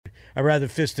I'd rather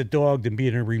fist a dog than be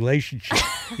in a relationship.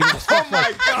 Oh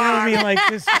my God! You know what I mean? Like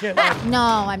this shit. Like, No,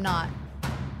 I'm not.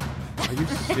 Are you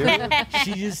serious?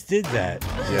 she just did that.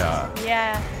 Yeah.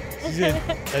 Yeah. She's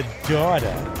a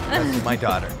daughter. That's my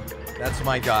daughter. That's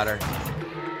my daughter.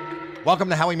 Welcome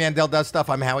to Howie Mandel Does Stuff.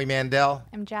 I'm Howie Mandel.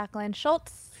 I'm Jacqueline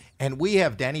Schultz. And we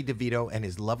have Danny DeVito and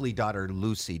his lovely daughter,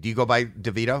 Lucy. Do you go by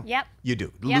DeVito? Yep. You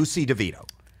do. Yep. Lucy DeVito.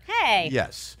 Hey.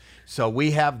 Yes. So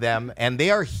we have them, and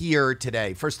they are here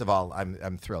today. First of all,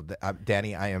 I'm thrilled.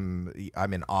 Danny, I'm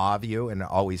in awe of you, and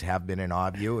always have been in awe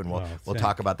of you, and we'll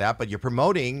talk about that. But you're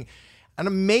promoting an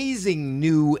amazing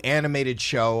new animated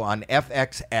show on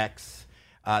FXX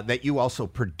that you also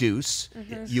produce.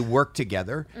 Mm-hmm. You work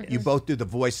together. Mm-hmm. You both do the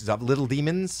voices of Little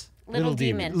Demons. Little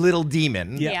Demon. Little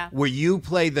Demon. Yeah. Where you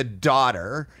play the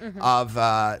daughter of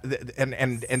and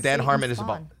Dan Satan Harmon is Spawn.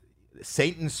 about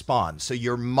Satan's spawn. So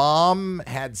your mom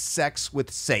had sex with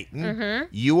Satan. Mm-hmm.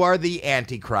 You are the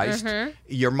Antichrist.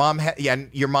 Your mom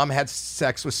had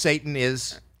sex with Satan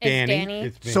is Danny.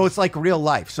 It's me. so it's like real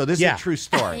life. So this is a true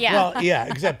story. Yeah. Well, yeah,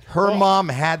 except Her mom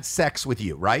had sex with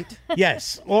you, right?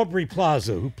 yes, Aubrey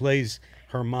Plaza, who plays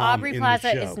her mom Aubrey in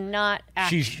Plaza the show. is not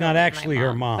actually She's not actually my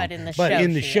her mom, but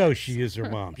in the show she is her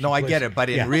mom. She No, I plays- get it. But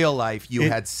in yeah, real life, you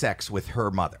had sex with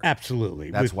her mother.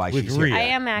 absolutely. That's with, why with she's here. Rhea. I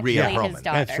am actually Rhea his Perlman.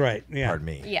 daughter. That's right. Yeah. Pardon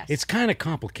me. Yes. It's kind of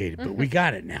complicated, but we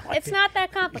got it now. I It's think. not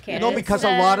that complicated. No, because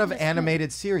It's, a lot of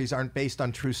animated series aren't based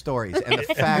on true stories. And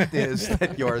the fact is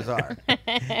that yours are.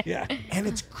 Yeah. And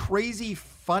it's crazy,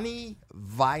 funny,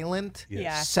 violent,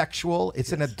 Yeah. sexual.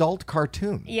 It's an adult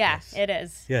cartoon. Yeah, it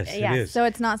is. Yes, Yeah. it is. So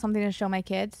it's not something to show my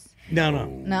kids? No.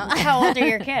 No. How old are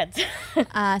your kids?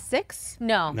 6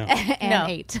 No. No. and No.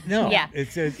 8. No. Yeah.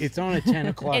 It's on at 10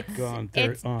 o'clock on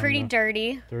It's pretty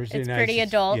dirty. Thursday It's nights. pretty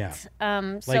adult. Yeah.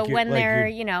 So Like when like they're,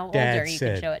 your older, dad you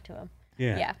said. can show it to them.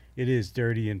 Yeah. Yeah. It is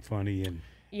dirty and funny and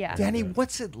Yeah. Danny,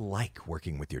 what's it like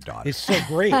working with your daughter? it's so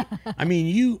great. I mean,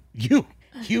 you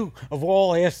of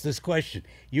all asked this question.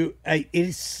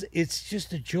 It's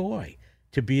just a joy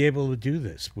to be able to do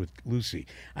this with Lucy.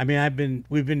 I mean,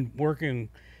 we've been working,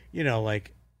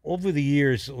 like over the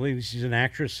years. She's an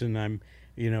actress, and I'm,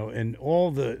 and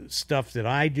all the stuff that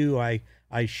I do, I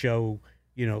show.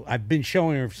 I've been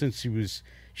showing her since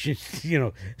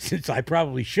since I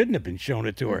probably shouldn't have been showing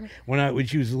it to her when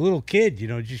she was a little kid.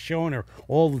 Just showing her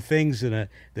all the things and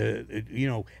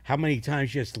how many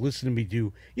times she has to listen to me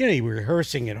do. You were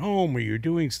rehearsing at home, or you're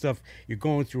doing stuff. You're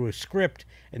going through a script,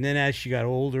 and then as she got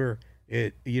older,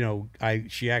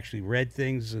 she actually read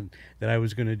things that I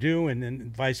was going to do, and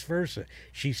then vice versa.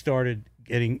 She started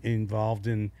getting involved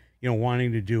in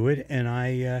wanting to do it, and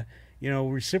I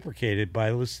reciprocated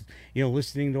by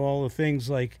listening to all the things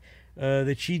like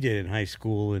that she did in high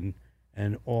school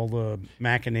and all the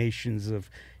machinations of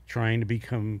trying to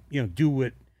become do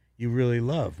what you really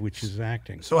love, which is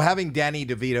acting. So having Danny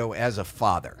DeVito as a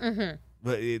father,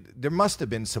 there must have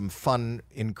been some fun,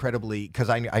 incredibly, because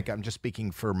I'm just speaking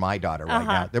for my daughter right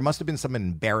now. There must have been some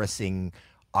embarrassing,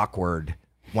 awkward,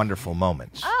 wonderful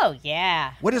moments. Oh,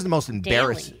 yeah. What is the most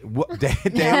embarrassing? Daily?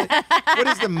 What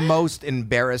is the most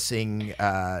embarrassing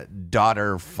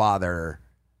daughter-father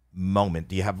moment?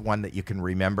 Do you have one that you can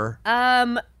remember?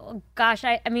 Gosh,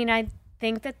 I mean, I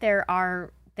think that there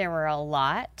were a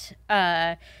lot.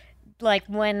 Like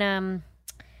when,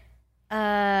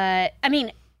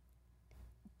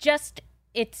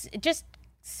 it's just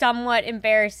somewhat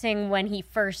embarrassing when he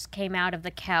first came out of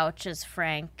the couch as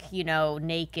Frank,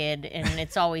 naked, and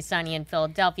It's Always Sunny in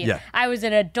Philadelphia. Yeah. I was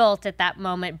an adult at that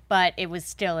moment, but it was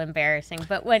still embarrassing.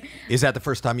 But when... Is that the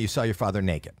first time you saw your father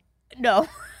naked? No.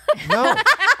 No.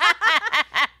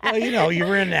 Well, you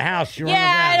were in the house. You were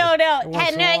Yeah, I don't know.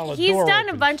 Once in a while, And the he's door done a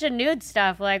opens. bunch of nude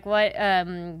stuff, like what,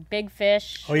 Big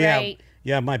Fish, Oh yeah, right?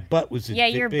 yeah. My butt was a Yeah,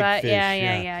 big, your big butt. fish.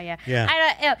 Yeah. Yeah.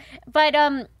 I don't,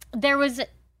 but there was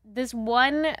this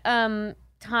one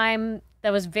time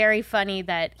that was very funny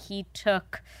that he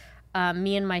took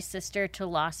me and my sister to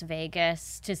Las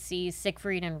Vegas to see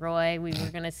Siegfried and Roy. We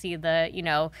were going to see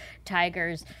the,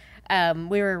 Tigers.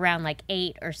 We were around like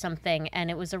 8 or something, and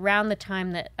it was around the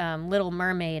time that Little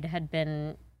Mermaid had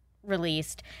been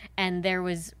released, and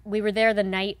we were there a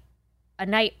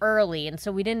night early, and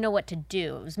so we didn't know what to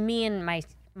do. It was me and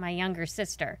my younger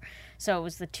sister, so it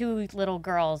was the 2 little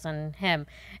girls and him,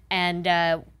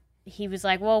 and he was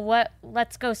like, "Well,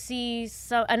 let's go see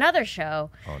another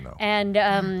show." Oh no. And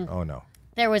Oh no.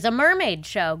 there was a mermaid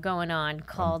show going on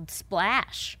called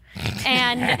Splash.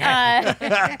 And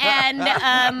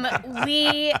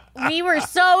we were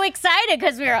so excited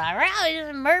because we were like, "Wow,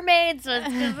 there's mermaids."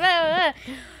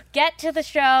 get to the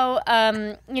show.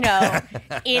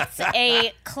 It's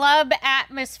a club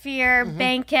atmosphere,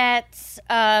 banquets,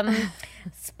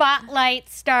 spotlight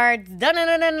starts,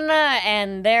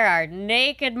 and there are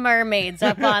naked mermaids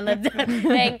up on the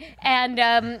thing.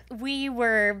 And we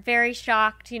were very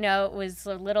shocked. It was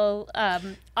a little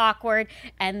awkward.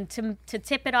 And to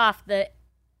tip it off, the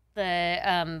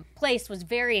place was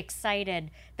very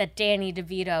excited that Danny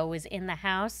DeVito was in the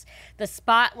house. The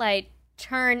spotlight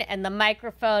turned and the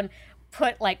microphone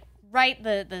put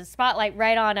the spotlight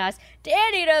right on us.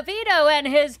 Danny DeVito and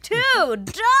his 2 daughters.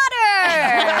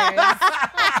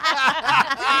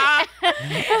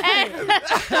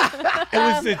 It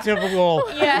was the typical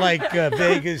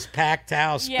Vegas packed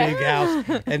house, big house,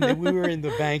 and then we were in the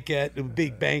banquet, the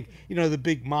big bank, the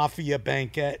big mafia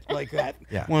banquet like that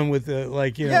one with the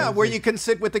where you can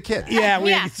sit with the kids. Yeah,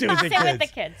 we can sit with the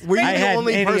kids. Were you the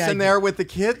only person there with the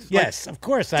kids? Yes, of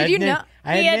course. Did you know?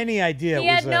 I had any idea. He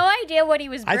had no idea what he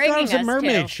was bringing us to. I thought it was a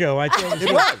mermaid show. I thought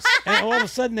it was. And all of a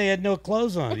sudden they had no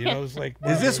clothes on. It was like.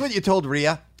 Is this what you told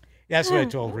Rhea? That's what I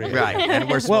told Rhea. Right. And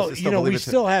we're supposed to still believe we it.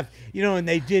 still have, and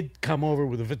they did come over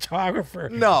with a photographer.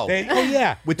 No.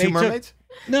 With 2 mermaids?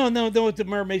 No, with the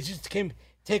mermaids just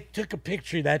took a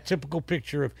picture, that typical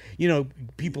picture of,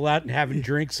 people out and having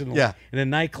drinks in a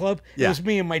nightclub. It was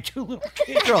me and my 2 little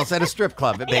kids. Girls at a strip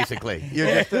club, basically.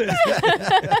 You're just,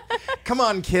 come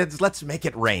on, kids, let's make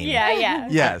it rain. Yeah.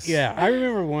 Yes. Yeah, I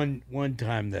remember one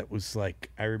time that was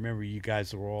I remember you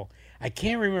guys were all, I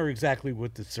can't remember exactly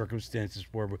what the circumstances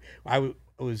were, but I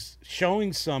was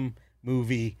showing some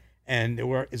movie, and it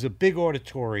was a big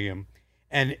auditorium,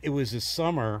 and it was a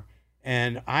summer,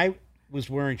 and I was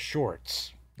wearing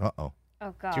shorts. Uh-oh.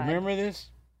 Oh, God. Do you remember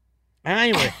this?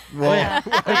 Anyway,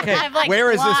 okay. Where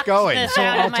is this going?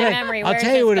 I'll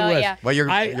tell you what it was. Yeah. Well, you're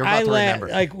about to remember.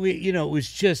 It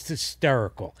was just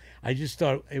hysterical. I just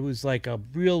thought it was like a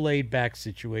real laid back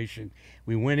situation.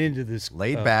 We went into this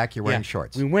laid back. You're wearing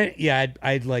shorts. We went. Yeah,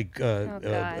 I'd like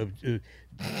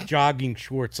jogging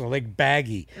shorts, so like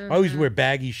baggy. I always wear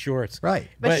baggy shorts. Right,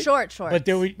 but short shorts. But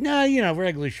there were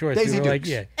regular shorts. Daisy they were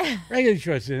Dukes. Regular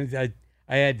shorts. And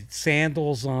I had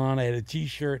sandals on. I had a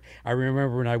T-shirt. I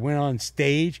remember when I went on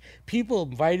stage, people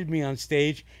invited me on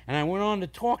stage, and I went on to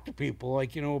talk to people,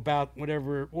 about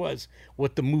whatever it was,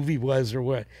 what the movie was, or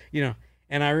what,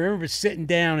 And I remember sitting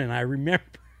down, and I remember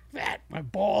that my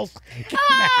balls came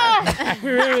out.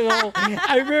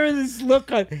 I remember this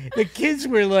look on the kids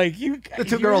were like, the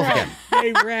 2 girls again.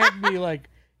 They ragged me like,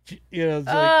 it was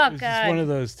just one of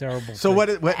those terrible. So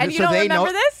things. And you so don't they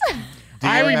remember this?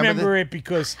 I remember it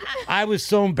because I was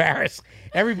so embarrassed.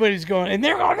 Everybody's going, and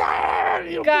they're going,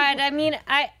 God, I mean,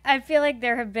 I feel like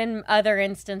there have been other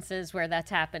instances where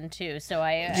that's happened too. So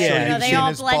they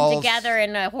all blend together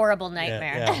in a horrible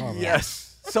nightmare. Yeah,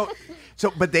 yes. So,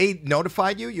 but they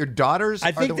notified you, your daughters?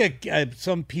 I think that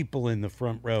some people in the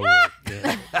front row.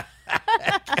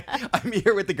 I'm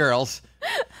here with the girls.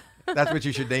 That's what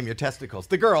you should name your testicles.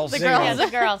 The girls. The girls. Yeah,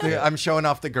 the girls. I'm showing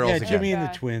off the girls again. Jimmy and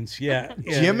the twins. Yeah.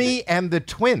 Jimmy and the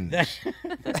twins.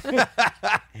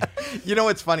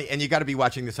 It's funny, and you got to be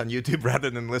watching this on YouTube rather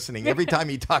than listening. Every time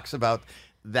he talks about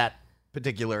that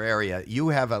particular area, you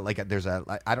have there's a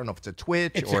I don't know if it's a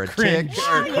twitch or a tick.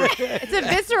 It's a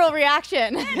visceral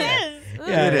reaction. It is.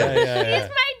 It is. He's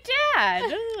my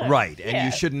dad. Right, and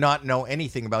you should not know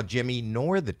anything about Jimmy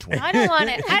nor the twins. I don't want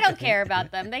it. I don't care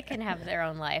about them. They can have their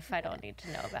own life. I don't need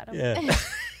to know about them. Yeah.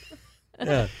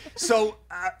 Yeah. So,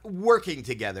 working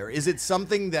together, is it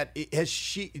something that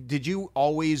did you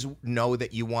always know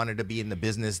that you wanted to be in the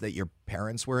business that your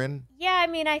parents were in? Yeah, I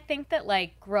mean, I think that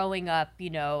growing up,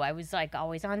 I was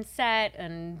always on set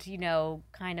and,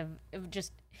 kind of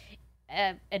just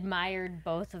admired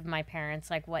both of my parents,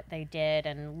 what they did,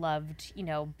 and loved,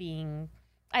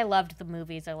 I loved the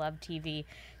movies, I loved TV.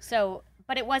 So,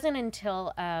 but it wasn't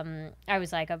until I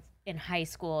was in high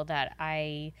school that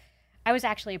I was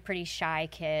actually a pretty shy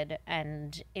kid,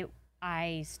 and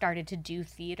I started to do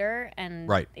theater, and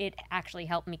it actually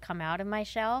helped me come out of my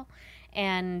shell.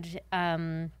 And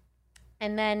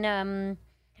then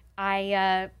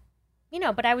I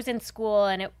but I was in school,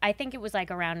 and I think it was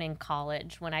around in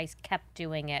college when I kept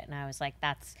doing it, and I was like,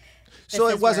 so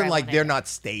it wasn't they're not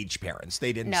stage parents.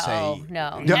 They didn't say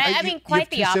no. I mean, quite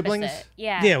the opposite. Siblings?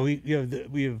 Yeah. Yeah,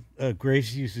 we have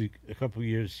Grace used a couple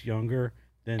years younger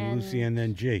then And- Lucy, and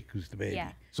then Jake, who's the baby.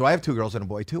 Yeah. So I have 2 girls and a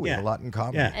boy too. We have Yeah. a lot in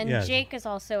common. Yeah. And Jake is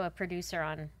also a producer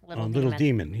on Little Demon. Little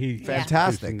Demon. He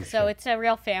Fantastic. producing the So show. it's a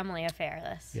real family affair,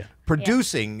 this. Yeah.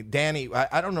 Producing, Danny,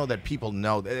 I don't know that people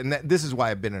know, and this is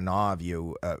why I've been in awe of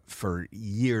you for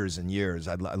years and years.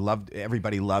 I love,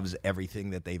 everybody loves everything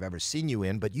that they've ever seen you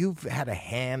in, but you've had a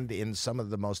hand in some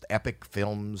of the most epic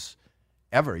films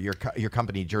ever. Your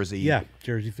company, Jersey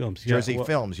Films. Jersey Yeah, well,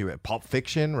 Films. You had Pulp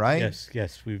Fiction, right?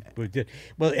 Yes, we did.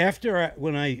 Well, after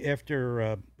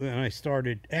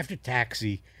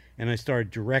Taxi, and I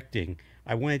started directing,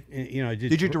 I went. I did.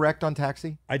 Did you direct on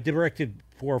Taxi? I directed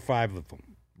 4 or 5 of them.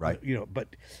 Right.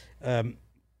 But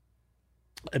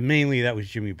mainly that was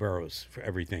Jimmy Burrows for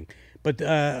everything. But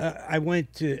I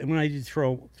went to when I did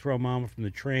throw Mama from the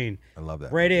Train. I love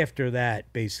that. Right after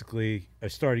that, basically, I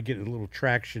started getting a little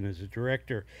traction as a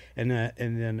director, and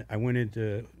then I went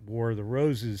into War of the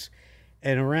Roses,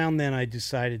 and around then I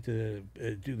decided to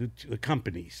do the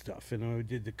company stuff, and I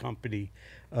did the company,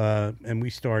 and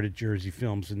we started Jersey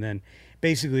Films, and then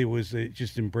basically it was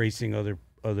just embracing other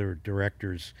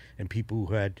directors and people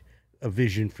who had a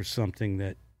vision for something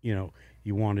that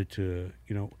you wanted to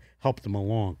help them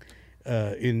along.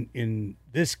 In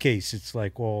this case, it's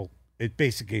like, well, it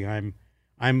basically I'm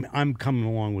coming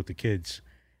along with the kids.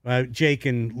 Jake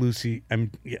and Lucy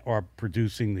are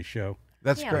producing the show.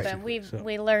 That's Yeah, great. but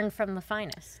we learned from the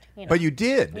finest. But you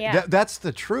did. Yeah. That's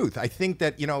the truth. I think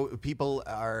that, people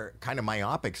are kind of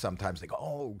myopic sometimes. They go,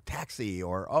 oh, Taxi,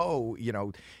 or, oh,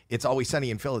 It's Always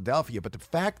Sunny in Philadelphia. But the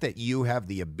fact that you have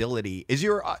the ability,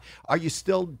 are you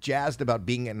still jazzed about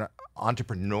being an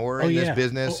entrepreneur in this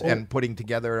business and putting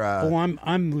together?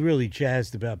 I'm really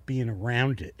jazzed about being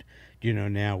around it,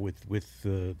 now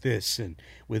with this and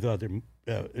with other,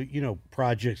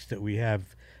 projects that we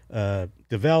have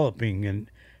developing,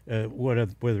 and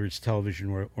whether it's television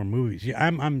or movies. Yeah,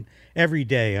 I'm every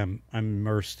day I'm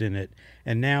immersed in it,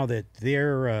 and now that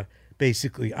they're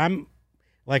basically,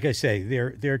 like I say,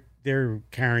 they're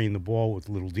carrying the ball with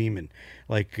Little Demon.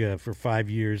 Like for 5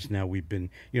 years now, we've been,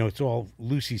 it's all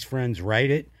Lucy's friends write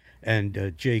it,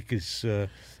 and Jake is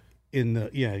in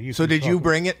the So did you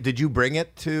bring it? Did you bring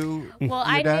it to? Well,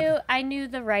 your dad? I knew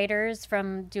the writers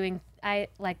from doing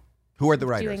Who are the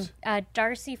writers? doing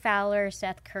Darcy Fowler,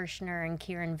 Seth Kirshner, and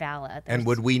Kieran Valla. And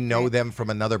would we know them from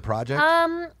another project?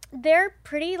 They're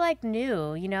pretty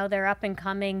new. They're up and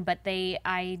coming, but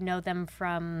I know them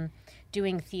from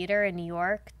doing theater in New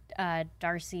York.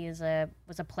 Darcy was a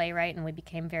playwright, and we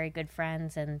became very good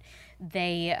friends. And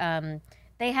they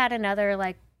had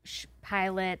another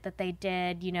pilot that they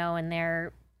did, and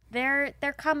they're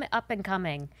up and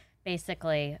coming.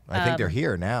 Basically, I think they're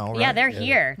here now. Right? Yeah, they're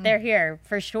here. They're here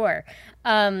for sure.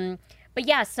 But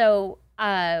yeah, so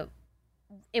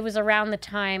it was around the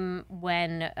time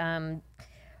when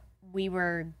we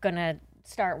were gonna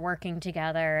start working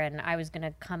together, and I was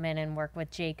gonna come in and work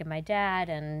with Jake and my dad,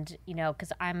 and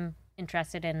because I'm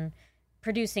interested in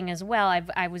producing as well.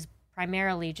 I was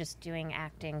primarily just doing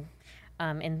acting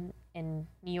in New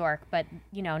York, but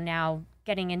now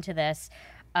getting into this.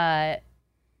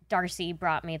 Darcy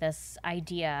brought me this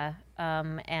idea,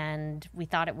 and we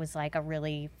thought it was a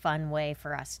really fun way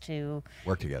for us to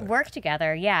work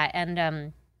together. Yeah,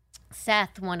 and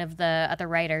Seth, one of the other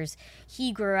writers,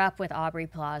 he grew up with Aubrey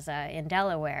Plaza in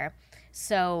Delaware,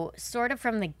 so sort of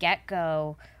from the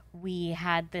get-go, we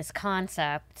had this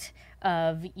concept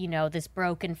of this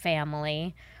broken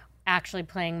family, actually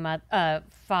playing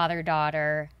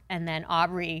father-daughter, and then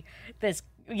Aubrey, this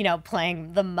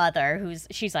playing the mother,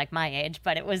 she's my age,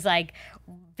 but it was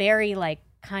very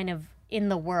kind of in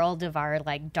the world of our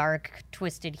dark,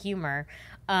 twisted humor.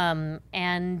 So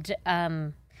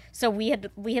we had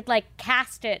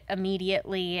cast it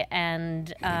immediately,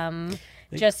 and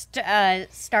just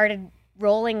started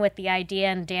rolling with the idea.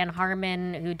 And Dan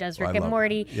Harmon, who does Rick and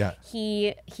Morty,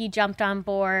 he jumped on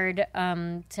board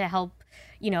to help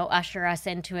usher us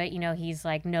into it. He's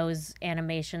knows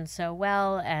animation so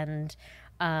well, and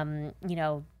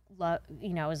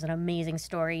is an amazing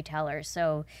storyteller.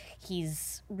 So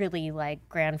he's really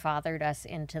grandfathered us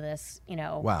into this,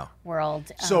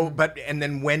 world. So, and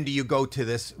then when do you go to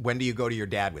this? When do you go to your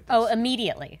dad with this? Oh,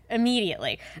 immediately. It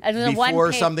was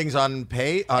Before something's on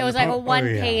pay? It was a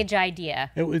one-page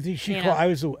idea. It was.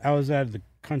 I was out of the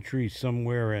country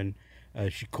somewhere, and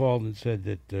she called and said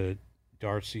that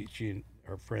Darcy,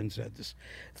 our friends had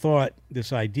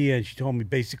this idea, and she told me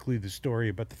basically the story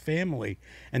about the family.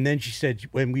 And then she said,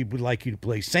 "When we would like you to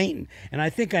play Satan." And I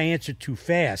think I answered too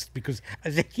fast because I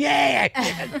said, "Yeah, I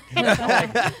can."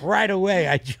 Like, right away,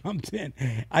 I jumped in.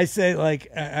 I said,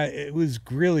 it was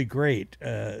really great.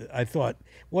 I thought,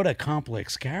 what a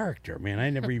complex character, man! I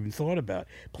never even thought about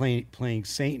playing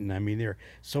Satan. I mean, there are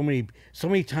so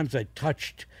many times I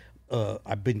touched.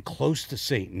 I've been close to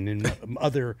Satan in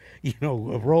other,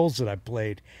 roles that I've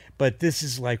played, but this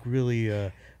is like really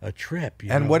a trip.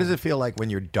 And what does it feel like when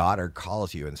your daughter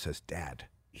calls you and says, "Dad,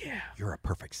 yeah, you're a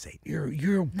perfect Satan.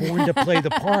 You're born to play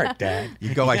the part, Dad."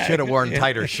 You go, "I should have worn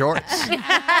tighter shorts."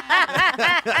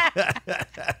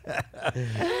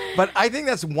 But I think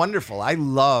that's wonderful. I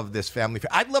love this family.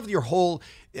 I love your whole,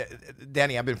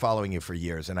 Danny, I've been following you for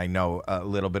years, and I know a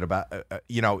little bit about,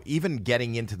 even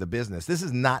getting into the business. This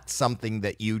is not something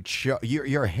that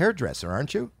you're a hairdresser,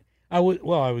 aren't you?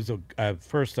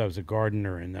 First I was a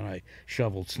gardener, and then I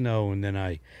shoveled snow, and then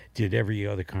I did every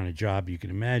other kind of job you can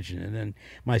imagine. And then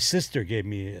my sister gave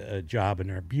me a job in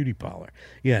her beauty parlor.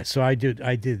 Yeah, so I did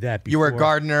that before. You were a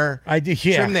gardener. I did,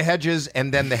 yeah. Trim the hedges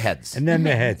and then the heads. And then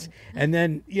the heads. And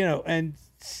then, and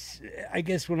I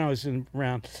guess when I was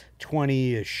around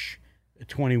 20-ish,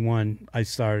 21,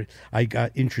 I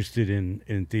got interested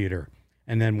in theater.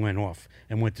 And then went off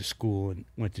and went to school and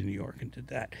went to New York and did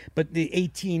that. But the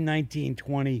 18, 19,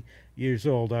 20 years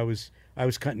old, I was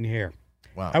cutting hair.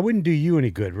 Wow. I wouldn't do you any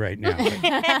good right now. But,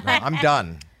 no, I'm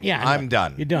done. Yeah, I'm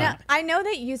done. You're done. Now, I know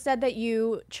that you said that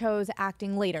you chose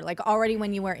acting later, like already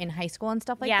when you were in high school and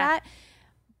stuff like that.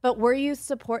 But were you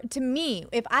to me,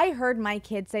 if I heard my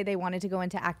kids say they wanted to go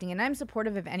into acting, and I'm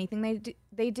supportive of anything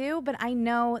they do, but I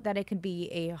know that it could be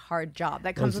a hard job.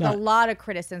 That comes with a lot of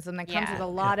criticism. That comes with a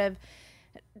lot of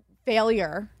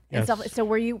failure and stuff. So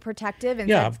were you protective?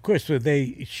 And of course. So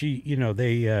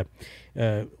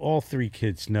all three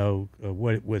kids know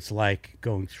what it was like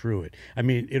going through it. I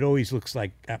mean, it always looks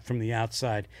like from the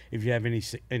outside, if you have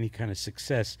any kind of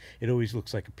success, it always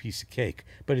looks like a piece of cake,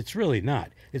 but it's really not.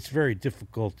 It's very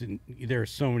difficult, and there are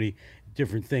so many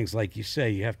different things. Like you say,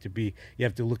 you have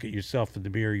to look at yourself in the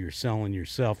mirror. You're selling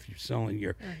yourself. You're selling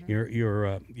your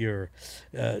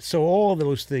so all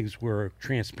those things were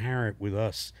transparent with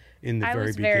us in the very beginning. I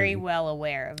was very well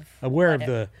aware of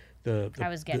the I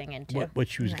was getting into what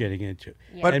she was getting into.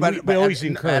 Yeah. But we always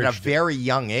encouraged at a very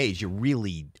young age, you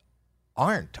really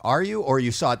aren't, are you? Or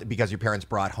you saw it because your parents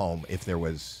brought home if there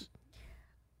was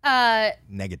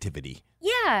negativity?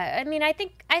 Yeah, I mean, I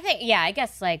think, yeah, I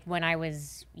guess like when I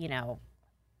was,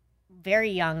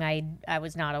 very young, I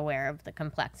was not aware of the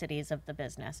complexities of the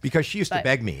business. Because she used to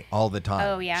beg me all the time.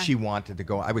 Oh, yeah? She wanted to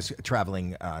go. I was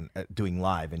traveling, doing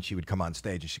live, and she would come on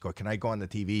stage, and she'd go, "Can I go on the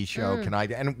TV show? Can I?"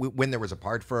 And when there was a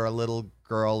part for a little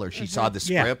girl, or she saw the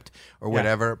script or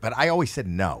whatever, but I always said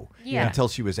no until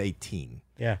she was 18.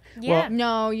 Yeah. Yeah. Well,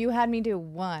 no, you had me do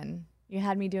one. You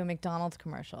had me do a McDonald's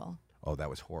commercial. Oh, that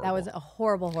was horrible. That was a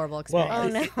horrible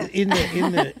experience. Well, in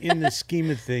the scheme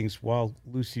of things, while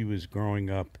Lucy was growing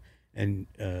up, and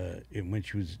when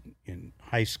she was in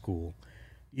high school,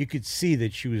 you could see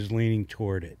that she was leaning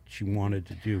toward it. She wanted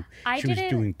to do. She was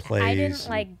doing plays. I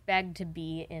didn't beg to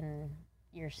be in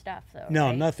your stuff though. No,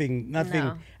 right? nothing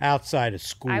outside of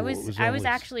school. I was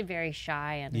actually very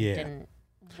shy and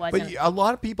wasn't. But a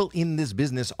lot of people in this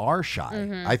business are shy.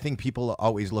 Mm-hmm. I think people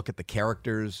always look at the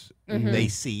characters they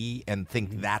see and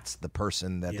think that's the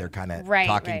person that they're kind of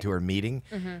talking to or meeting.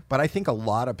 Mm-hmm. But I think a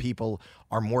lot of people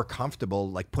are more comfortable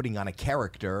like putting on a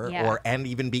character and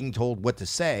even being told what to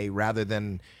say rather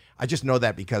than. I just know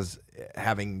that because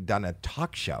having done a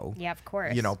talk show. Yeah, of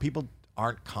course. People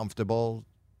aren't comfortable.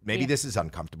 Maybe this is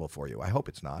uncomfortable for you. I hope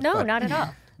it's not. No, not at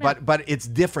all. No. But it's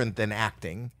different than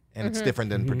acting. And it's different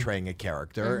than portraying a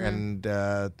character. And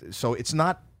so it's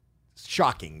not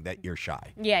shocking that you're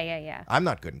shy. Yeah. I'm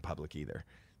not good in public either,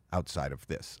 outside of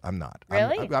this. I'm not.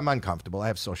 Really? I'm uncomfortable. I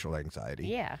have social anxiety.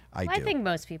 Yeah. I do. I think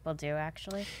most people do,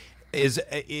 actually. Is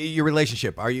your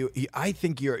relationship, I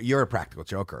think you're a practical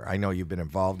joker. I know you've been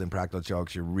involved in practical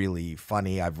jokes. You're really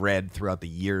funny. I've read throughout the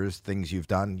years things you've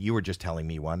done. You were just telling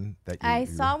me one that I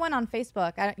saw one on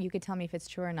Facebook. You could tell me if it's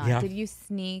true or not. Yeah. Did you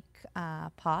sneak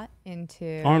pot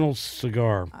into Arnold's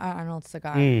cigar. Arnold's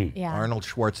cigar? Yeah. Arnold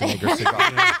Schwarzenegger cigar.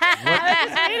 I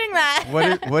was reading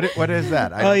that. What is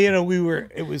that?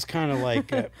 It was kind of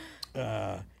like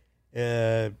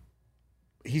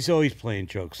he's always playing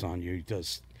jokes on you. He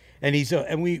does.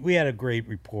 And we had a great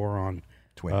rapport on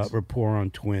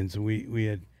Twins, and we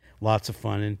had lots of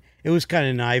fun, and it was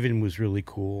kind of Ivan was really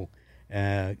cool.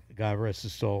 God rest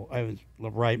his soul, Ivan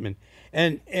Reitman,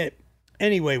 and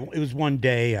anyway, it was one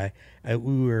day.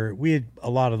 We had a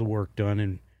lot of the work done,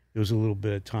 and there was a little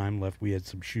bit of time left. We had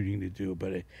some shooting to do,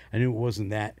 but I knew it wasn't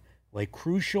that like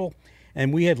crucial.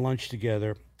 And we had lunch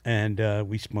together, and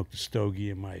we smoked a stogie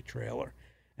in my trailer,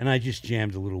 and I just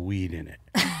jammed a little weed in it.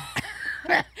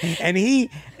 And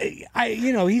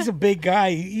he's a big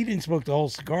guy. He didn't smoke the whole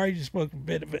cigar. He just smoked a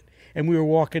bit of it. And we were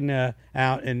walking out,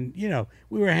 and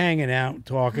we were hanging out and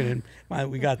talking.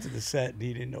 And we got to the set, and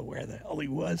he didn't know where the hell he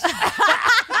was.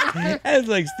 I was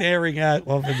like staring out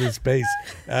off into space.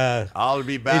 I'll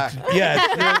be back.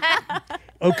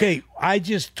 Okay, I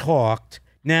just talked.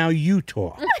 Now you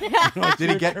talk.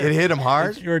 Did it hit him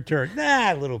hard? It's your turn.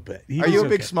 Nah, a little bit. Are you a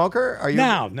big smoker? Are you?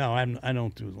 No, I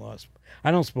don't do a lot.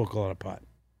 I don't smoke a lot of pot.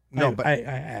 No, but I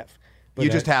have. But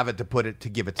you just have it to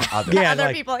give it to others. Yeah,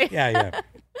 Other people. Yeah.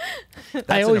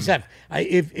 I always have.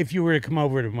 If you were to come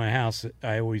over to my house,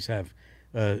 I always have.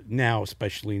 Now,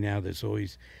 especially now, there's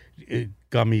always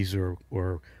gummies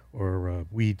or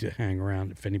weed to hang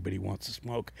around if anybody wants to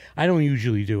smoke. I don't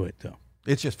usually do it though.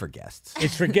 It's just for guests.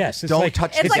 It's for guests. Don't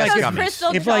touch the guest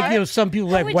gummies. If some people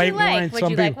like white wine,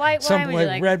 some people like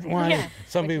red wine. Yeah.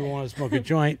 Some people want to smoke a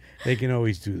joint. They can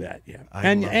always do that. Yeah,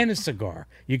 and a cigar.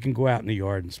 You can go out in the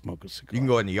yard and smoke a cigar. You can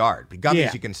go in the yard. The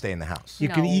gummies you can stay in the house. You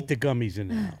can eat the gummies in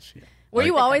the house. Yeah. Were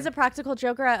you always a practical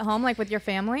joker at home, like with your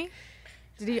family?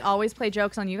 Did he always play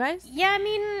jokes on you guys? Yeah, I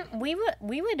mean, we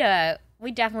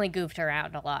definitely goofed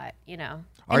around a lot,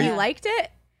 And you liked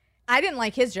it? I didn't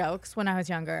like his jokes when I was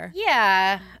younger.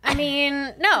 Yeah, I mean,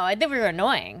 no, I think we were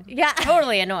annoying. Yeah,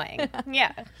 totally annoying.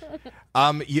 Yeah.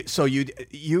 One of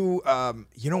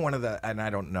the, and I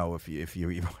don't know if you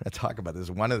even want to talk about this.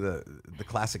 One of the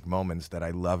classic moments that I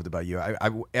loved about you.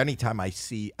 Anytime I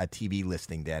see a TV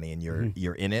listing, Danny, and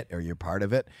you're in it or you're part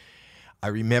of it, I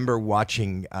remember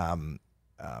watching. I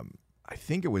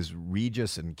think it was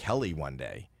Regis and Kelly one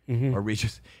day. Or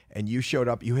Regis, and you showed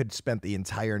up. You had spent the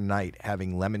entire night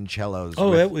having limoncellos.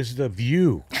 Oh, that was The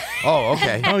View. Oh,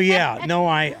 okay. Oh, yeah. No,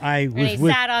 I was. And he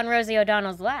sat on Rosie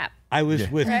O'Donnell's lap. I was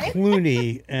with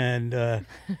Clooney, and or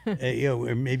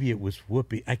maybe it was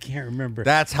Whoopi. I can't remember.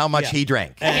 That's how much he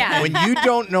drank. Yeah. When you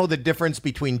don't know the difference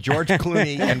between George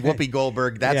Clooney and Whoopi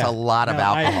Goldberg, that's a lot of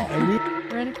alcohol.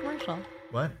 We're in a commercial.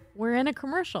 What? We're in a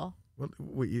commercial.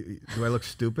 Well, do I look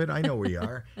stupid? I know we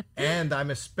are. And I'm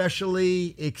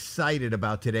especially excited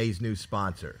about today's new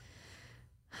sponsor.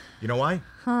 You know why?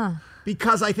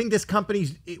 Because I think this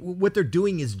company's, what they're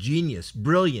doing is genius,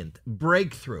 brilliant,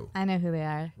 breakthrough. I know who they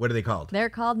are. What are they called? They're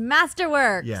called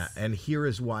Masterworks. Yeah, and here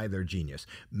is why they're genius.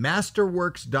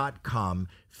 Masterworks.com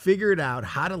figured out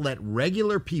how to let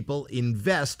regular people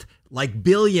invest like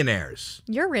billionaires.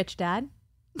 You're rich, Dad.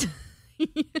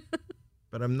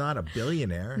 But I'm not a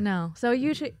billionaire. No. So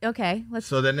you should, okay.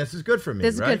 So then this is good for me,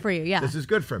 This is right? good for you, yeah. This is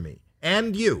good for me.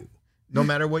 And you, no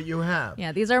matter what you have.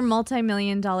 Yeah, these are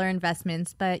multi-million-dollar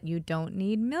investments, but you don't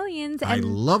need millions. I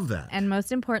love that. And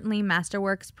most importantly,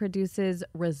 Masterworks produces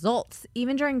results.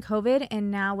 Even during COVID and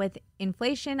now with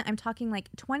inflation, I'm talking like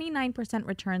 29%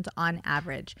 returns on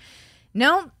average.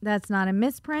 No, that's not a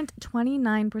misprint.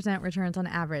 29% returns on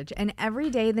average. And every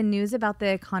day the news about the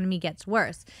economy gets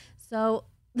worse. So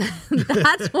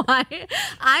that's why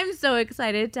I'm so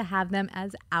excited to have them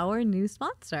as our new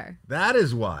sponsor. That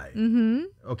is why. Mm-hmm.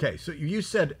 Okay, so you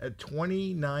said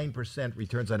 29%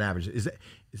 returns on average. Is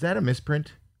that a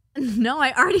misprint? No,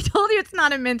 I already told you it's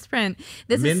not a misprint.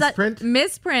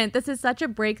 Misprint. This is such a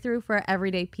breakthrough for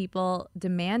everyday people.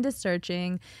 Demand is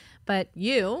surging, but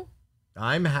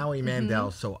I'm Howie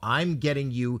Mandel, so I'm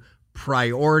getting you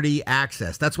priority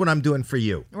access. That's what I'm doing for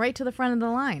you. Right to the front of the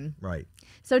line. Right.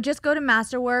 So just go to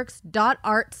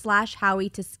masterworks.art/Howie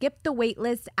to skip the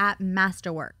waitlist at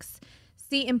Masterworks.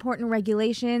 See important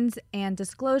regulations and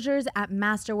disclosures at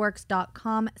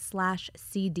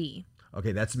masterworks.com/CD.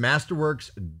 Okay, that's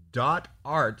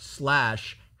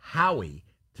masterworks.art/Howie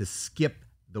to skip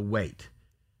the wait.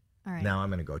 All right. Now I'm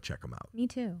going to go check them out. Me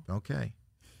too. Okay.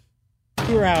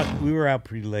 We were out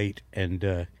pretty late,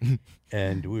 and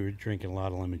and we were drinking a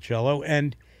lot of limoncello,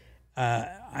 and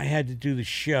I had to do the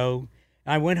show.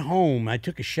 I went home. I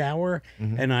took a shower,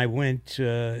 and I went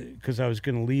because I was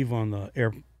going to leave on the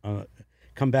air,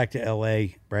 come back to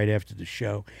L.A. right after the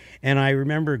show. And I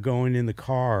remember going in the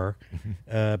car,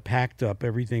 packed up,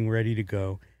 everything ready to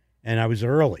go, and I was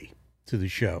early to the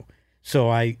show. So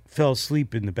I fell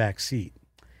asleep in the back seat,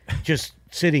 just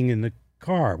sitting in the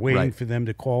car waiting for them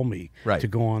to call me to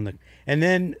go on the. And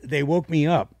then they woke me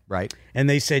up, right? And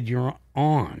they said, "You're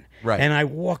on." Right. And I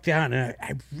walked out, and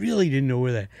I really didn't know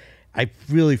where I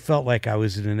really felt like I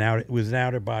was it was an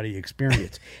outer body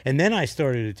experience. And then I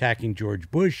started attacking George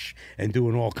Bush and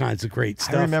doing all kinds of great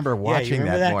stuff. I remember watching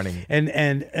that morning.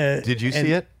 And did you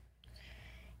see it?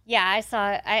 Yeah, I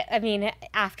saw it. I mean,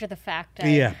 after the fact,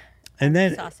 and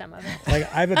then saw some of it.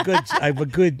 Like I have a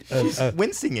good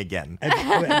wincing again.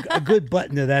 A good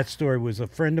button to that story was a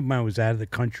friend of mine was out of the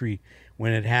country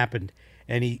when it happened,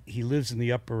 and he lives in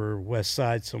the Upper West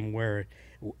Side somewhere,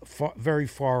 very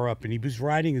far up, and he was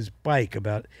riding his bike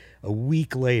about a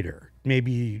week later,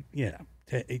 maybe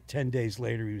 10 days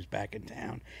later, he was back in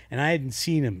town, and I hadn't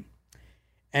seen him,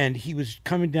 and he was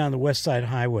coming down the West Side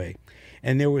Highway,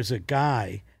 and there was a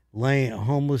guy a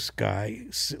homeless guy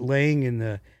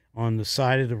laying on the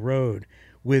side of the road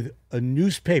with a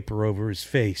newspaper over his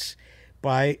face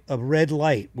by a red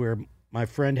light where my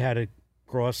friend had to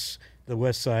cross the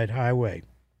West Side Highway.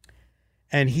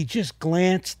 And he just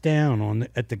glanced down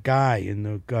at the guy in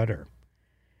the gutter.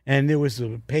 And there was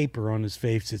a paper on his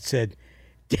face that said,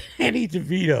 Danny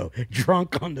DeVito,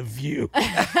 drunk on The View. And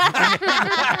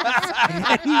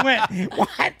he went,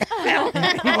 what the hell?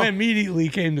 He immediately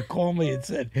came to call me and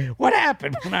said, what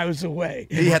happened when I was away?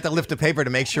 He had to lift the paper to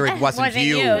make sure it wasn't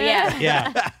you.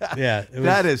 Yeah.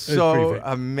 That is so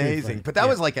amazing. But that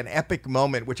was like an epic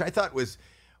moment, which I thought was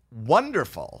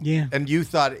wonderful. Yeah. And you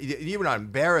thought, you were not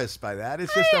embarrassed by that.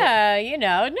 It's just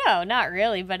no, not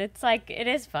really, but it's like, it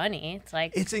is funny. It's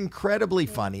like, it's incredibly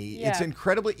funny. Yeah. It's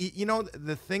incredibly,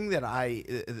 the thing that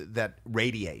that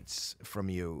radiates from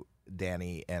you,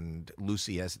 Danny and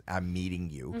Lucy, as I'm meeting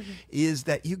you, is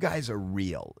that you guys are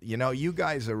real. You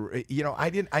guys are,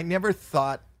 I never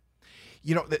thought,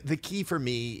 the key for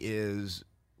me is,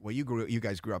 well, you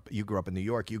guys grew up in New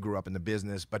York, you grew up in the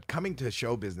business, but coming to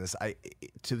show business,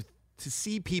 to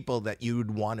see people that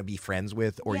you'd want to be friends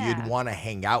with, or you'd want to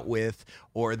hang out with,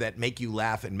 or that make you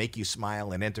laugh and make you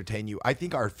smile and entertain you, I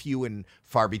think are few and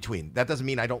far between. That doesn't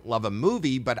mean I don't love a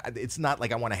movie, but it's not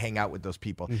like I want to hang out with those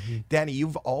people. Danny,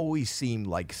 you've always seemed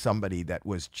like somebody that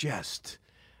was just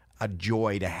a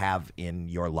joy to have in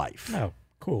your life. Oh,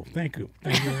 cool. Thank you.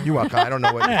 You're welcome. I don't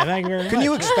know what. Yeah, thank you very much. Can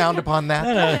you expound upon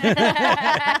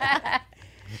that?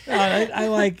 I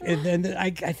like it, and I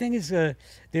think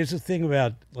there's a thing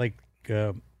about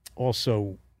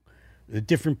also the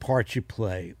different parts you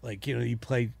play. Like you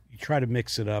try to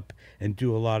mix it up and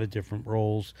do a lot of different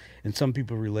roles, and some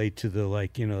people relate to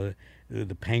the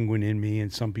the penguin in me,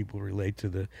 and some people relate to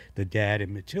the dad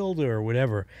in Matilda or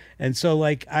whatever. And so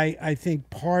I think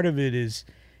part of it is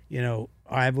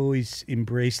I've always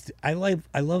embraced. I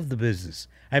love the business.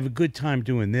 I have a good time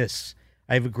doing this.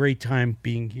 I have a great time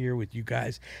being here with you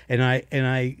guys, and I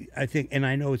think, and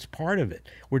I know it's part of it.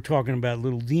 We're talking about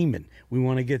Little Demon. We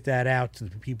want to get that out to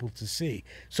the people to see.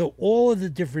 So all of the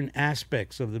different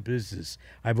aspects of the business,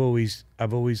 I've always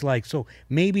liked. So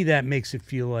maybe that makes it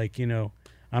feel like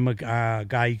I'm a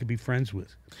guy you could be friends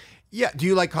with. Yeah. Do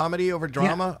you like comedy over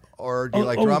drama, or do you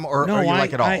like drama, or no, you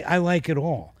like it all? I like it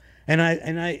all, and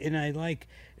I like.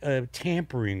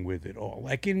 Tampering with it all,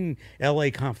 like in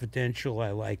L.A. Confidential, I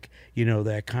like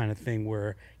that kind of thing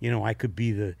where I could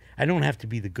be I don't have to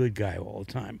be the good guy all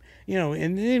the time,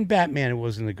 and in Batman it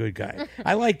wasn't the good guy.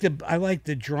 I like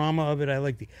the drama of it. I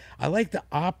like the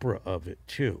opera of it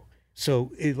too.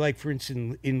 So like for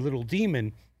instance in Little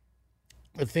Demon,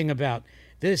 the thing about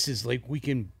this is like we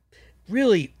can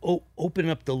really open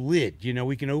up the lid.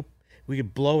 We can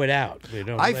blow it out.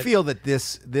 I feel that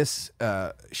this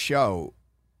show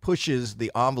pushes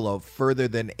the envelope further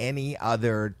than any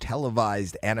other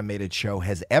televised animated show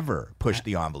has ever pushed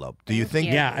the envelope. Do you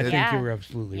think? Yeah, I think you're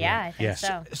absolutely right. Yeah, I think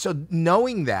so. So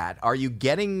knowing that, are you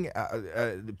getting,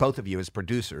 both of you as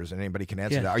producers, and anybody can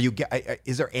answer that,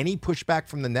 is there any pushback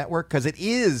from the network? Because it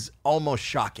is almost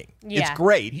shocking. Yeah. It's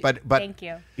great, but thank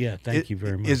you. Yeah, thank you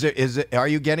very much. Are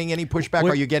you getting any pushback?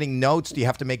 Are you getting notes? Do you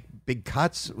have to make big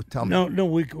cuts? Tell me. No,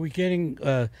 we're getting,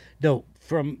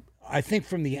 I think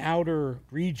from the outer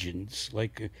regions,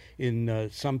 like in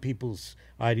some people's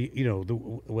idea,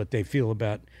 what they feel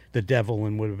about the devil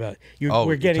and what about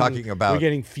we're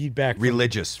getting feedback from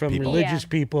religious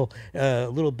people, a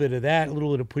little bit of that, a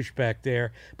little bit of pushback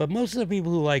there. But most of the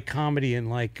people who like comedy and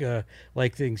like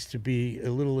things to be a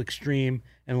little extreme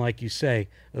and like you say,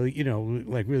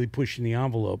 like really pushing the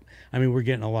envelope. I mean, we're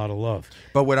getting a lot of love.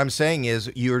 But what I'm saying is,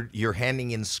 you're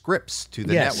handing in scripts to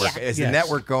the network. Is the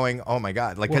network going, oh my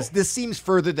God, because this seems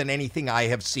further than anything I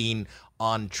have seen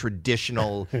on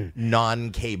traditional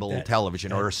non-cable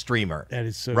television or a streamer. That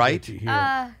is so right. Good to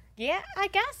hear. Yeah, I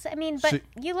guess. I mean, but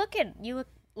you look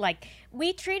like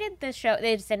we treated the show.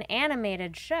 It's an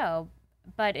animated show,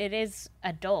 but it is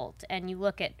adult, and you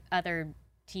look at other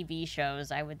TV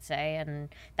shows, I would say, and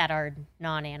that are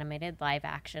non-animated, live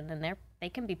action, and they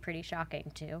can be pretty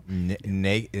shocking too.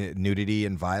 Nudity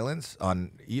and violence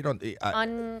on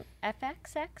on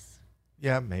FXX.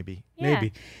 Yeah, maybe.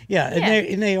 Maybe. Yeah,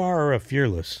 and they are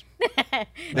fearless.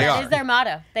 That is their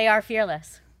motto. They are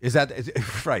fearless. Is that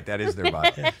right? That is their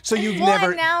motto. So you've Well,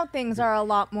 never. and now things are a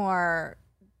lot more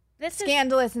This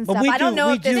scandalous and But stuff. I don't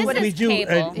know if this would is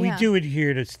cable. we Yeah. do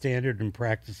adhere to standard and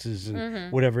practices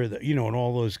and whatever, and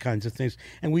all those kinds of things.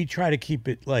 And we try to keep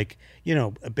it like,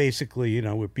 basically,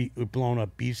 we're blown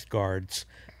up beast guards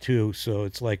too. So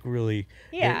it's like really,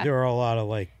 there are a lot of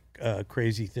like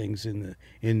crazy things in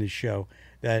the show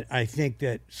that I think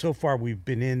that so far we've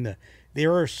been in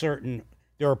there are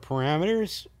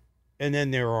parameters, and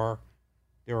then there are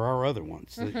other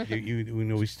ones that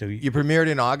we still. You premiered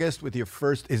in August with your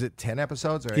first. Is it 10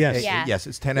 episodes? Or Yes. Yes,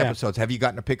 it's 10 episodes. Have you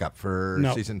gotten a pickup for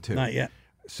No, season 2? not yet.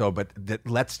 So, but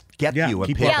let's get you a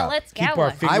keep pickup. Yeah, let's get Keep our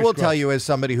one. fingers I will crossed. tell you, as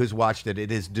somebody who's watched it,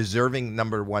 it is deserving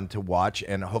number one to watch,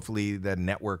 and hopefully the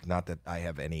network. Not that I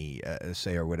have any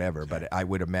say or whatever, but I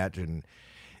would imagine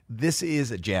this is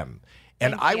a gem.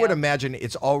 And Thank I would you. imagine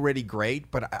it's already great,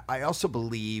 but I also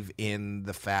believe in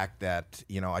the fact that,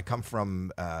 I come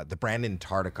from the Brandon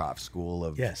Tartikoff school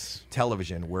of Yes.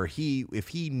 television, where if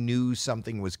he knew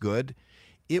something was good,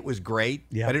 it was great,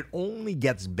 Yeah. but it only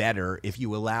gets better if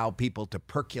you allow people to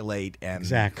percolate and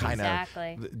Exactly. kind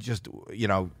Exactly. of just,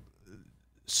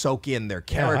 soak in their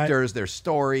characters, their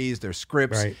stories, their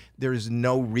scripts. Right. There's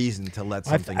no reason to let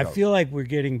something I go. feel like we're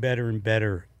getting better and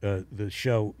better. The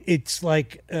show. It's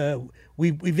like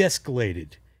we've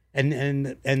escalated,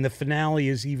 and the finale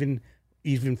is even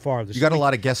farther. You got a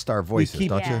lot of guest star voices, keep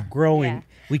don't you? growing. Yeah.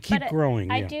 We keep But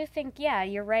growing. I yeah. do think,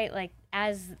 you're right. Like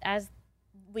as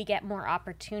we get more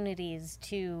opportunities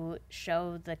to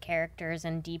show the characters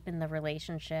and deepen the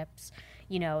relationships,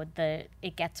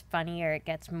 it gets funnier, it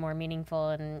gets more meaningful,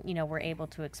 and we're able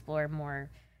to explore more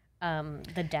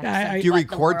the depths. I- of Do you what the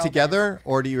record world together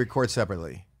or do you record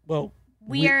separately? Well,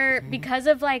 We are, because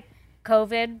of like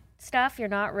COVID stuff, you're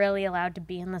not really allowed to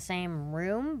be in the same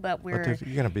room, but we're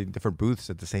You're going to be in different booths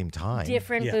at the same time.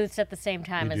 different Yeah. booths at the same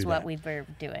time We is do what that. we were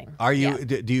doing. Are you?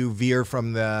 Yeah. Do you veer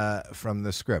from the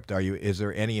script? Is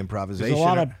there any improvisation? there's a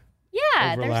lot of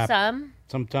Yeah, overlap. there's some.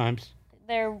 sometimes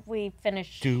There we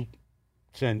finished do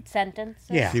send. sentences.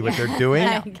 Yeah. See what they're doing?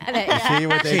 I get it. You see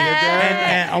what they did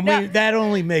there? And that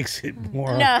only makes it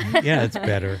more. No. Yeah, it's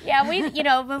better. Yeah,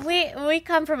 but we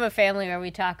come from a family where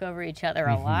we talk over each other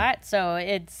a lot, so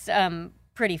it's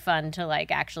pretty fun to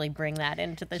like actually bring that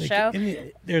into the show.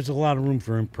 And there's a lot of room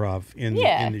for improv in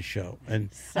the show,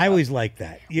 and I always like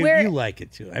that. You like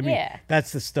it too. I mean, Yeah.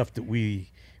 that's the stuff that we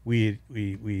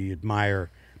admire.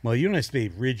 Well, you don't have to be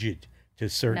rigid to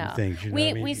certain No. things. You know we what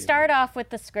I mean? we start off with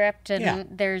the script, and Yeah.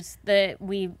 there's the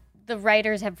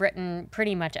writers have written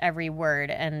pretty much every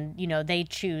word, and they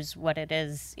choose what it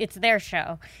is. It's their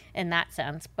show in that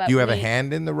sense. But Do you have a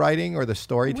hand in the writing or the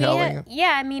storytelling?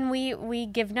 I mean, we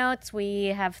give notes, we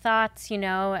have thoughts,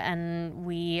 and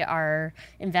we are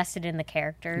invested in the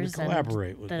characters. We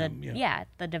collaborate and with the, them, yeah.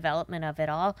 the development of it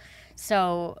all.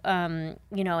 So,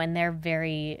 and they're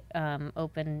very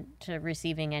open to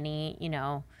receiving any,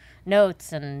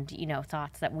 notes and,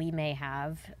 thoughts that we may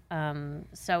have.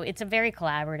 So it's a very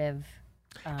collaborative.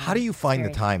 How do you find the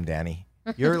very- time, Danny?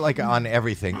 You're like on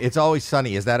everything. It's always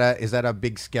sunny. Is that a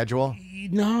big schedule?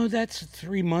 No, that's a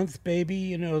 3-month,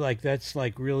 baby. That's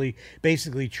like really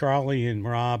basically Charlie and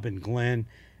Rob and Glenn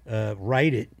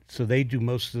write it, so they do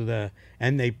most of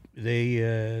and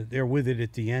they're with it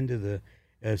at the end of the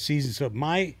season. So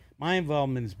my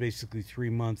involvement is basically 3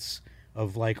 months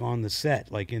of like on the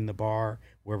set, like in the bar,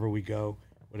 wherever we go,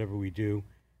 whatever we do.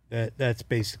 That's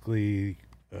basically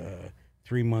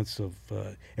 3 months of,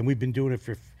 and we've been doing it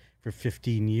for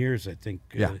 15 years, I think.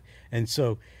 Yeah. And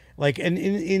so, like, and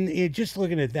in just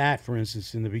looking at that, for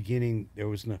instance, in the beginning,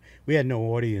 we had no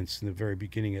audience in the very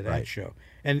beginning of that Right. show.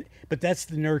 But that's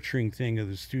the nurturing thing of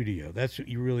the studio. That's what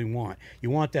you really want. You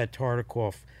want that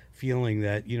Tartikoff feeling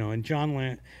that, and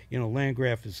John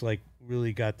Landgraf is like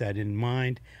really got that in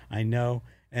mind. I know.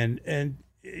 And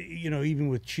even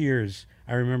with Cheers,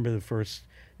 I remember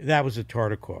that was a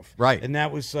Tartikoff. Right. And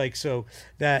that was like, so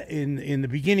that in the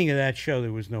beginning of that show,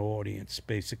 there was no audience,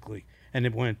 basically. And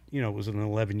it went, it was an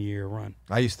 11-year run.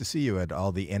 I used to see you at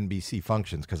all the NBC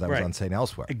functions because I was Right. on St.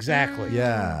 Elsewhere. Exactly.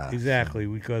 Yeah. Exactly.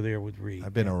 We go there with Reed.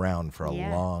 I've been around for a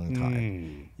Yeah. long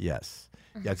time. Yes.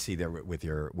 Yeah, I'd see there with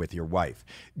your wife.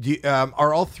 Do you,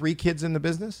 are all 3 kids in the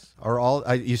business? Are all?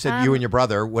 You said you and your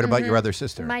brother. What about your other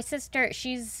sister? My sister,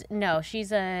 she's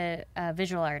a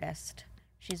visual artist.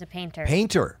 She's a painter.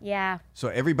 Painter. Yeah. So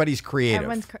everybody's creative.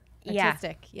 Everyone's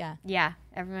Artistic, yeah. Yeah,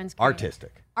 everyone's great.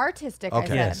 Artistic. Artistic,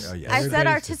 Okay. I Yes. said. Oh, yes. I said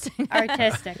artistic.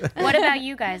 Artistic. What about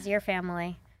you guys, your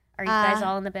family? Are you guys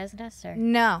all in the business? Or?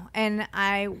 No, and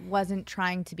I wasn't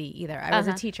trying to be either. I was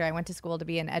a Uh-huh. teacher. I went to school to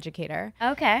be an educator.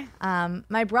 Okay.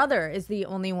 My brother is the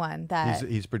only one that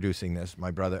He's producing this. My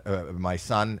brother, my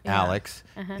son Alex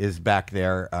is back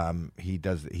there. He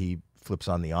flips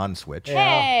on the on switch.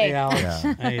 Hey. Alex.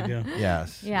 Yeah. How you doing?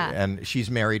 Yes. Yeah. And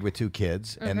she's married with 2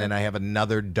 kids, and then I have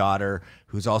another daughter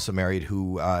who's also married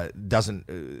who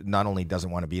doesn't not only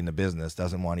doesn't want to be in the business,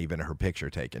 doesn't want even her picture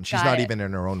taken. She's Got not it. even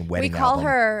in her own we wedding call album.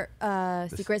 her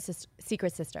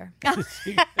secret sister.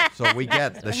 So we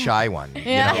get the shy one,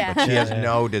 Yeah. Yeah. but she has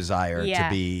no desire Yeah. to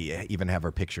be even have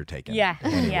her picture taken. Yeah.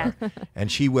 Yeah. And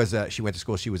she went to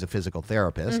school. She was a physical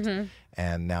therapist,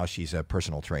 and now she's a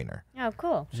personal trainer. Oh,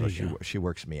 cool. So she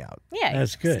works me out. Yeah.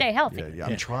 That's good. Stay healthy. Yeah,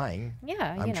 I'm trying.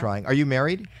 Yeah. I'm you know. trying. Are you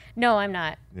married? No, I'm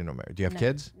not. You're not married. Do you have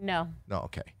kids? No. No.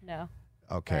 Okay. No.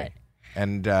 Okay.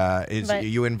 And is but-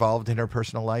 you involved in her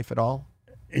personal life at all?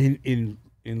 In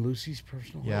Lucy's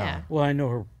personal life? Yeah. Well, I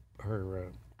know her.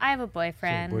 I have a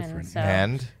boyfriend, and boyfriend. so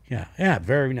And Yeah.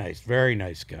 Very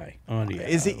nice guy. On the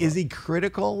is he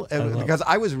critical? Because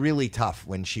I was really tough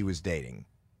when she was dating.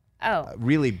 oh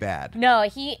Really bad. no,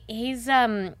 he's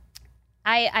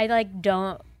I like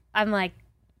don't. I'm like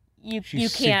you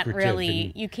She's can't secretive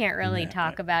really and-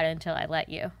 talk about it until I let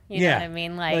you. You know what I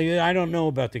mean? Like I don't know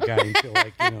about the guy until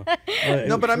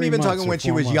No, but I'm 3 even months talking or when she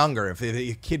 4 was months. younger. If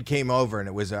a kid came over and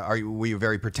it was, were you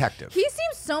very protective? He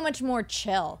seems so much more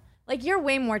chill. Like you're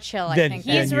way more chill, I Then- think.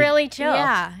 then he's you- really chill.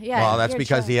 Yeah, yeah. Well, that's you're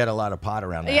because chill. he had a lot of pot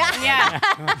around. The Yeah,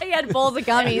 Yeah. he had bowls of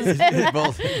gummies.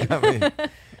 Both.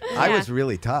 I was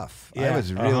really tough. I Yeah.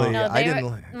 was really. No, I they didn't.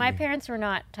 were, my parents were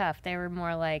not tough. They were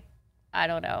more like, I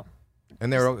don't know,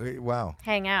 And they're wow.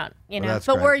 hang out. You Well, know, that's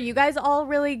But great. were you guys all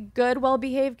really good,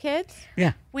 well-behaved kids?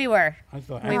 Yeah. we were. I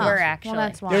thought We Oh, were actually. Well,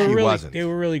 that's They why. were She really, wasn't. They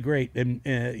were really great, and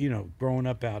growing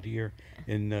up out here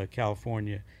in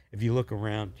California, if you look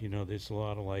around, there's a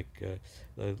lot of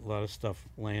a lot of stuff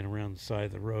laying around the side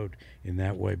of the road in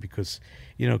that way because,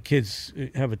 kids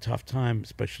have a tough time,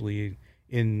 especially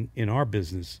in our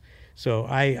business. So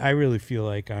I really feel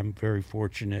like I'm very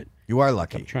fortunate. You are I'm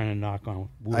lucky. trying to knock on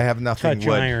wood, I have nothing touch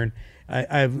wood. iron.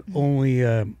 I've only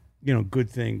good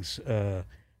things.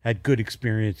 Had good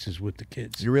experiences with the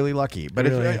kids. You're really lucky. But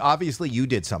Really. obviously, you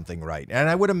did something right. And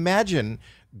I would imagine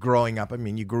growing up. I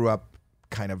mean, you grew up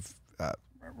kind of.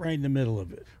 Right in the middle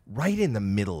of it. Right in the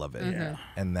middle of it,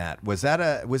 and that was that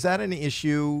an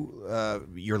issue?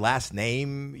 Your last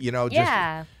name, just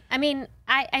Yeah. I mean,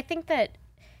 I think that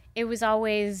it was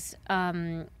always,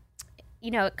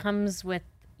 it comes with,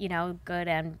 good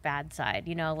and bad side,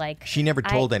 like. she never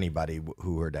told anybody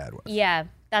who her dad was. Yeah.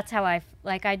 That's how I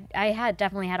had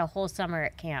definitely had a whole summer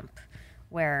at camp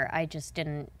where I just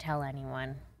didn't tell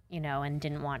anyone, and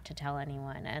didn't want to tell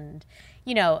anyone. And,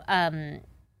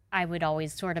 I would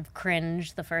always sort of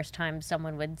cringe the first time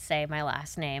someone would say my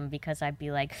last name because I'd be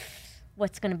like,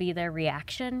 what's going to be their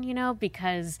reaction,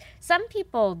 because some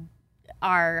people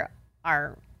are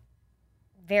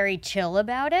very chill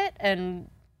about it and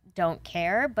don't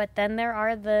care, but then there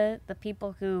are the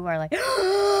people who are like,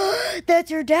 oh, that's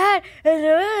your dad,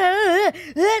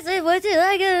 that's it, what's it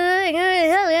like?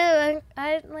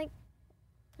 I'm like,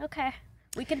 okay,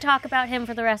 we can talk about him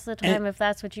for the rest of the time if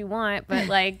that's what you want, but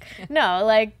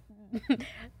no,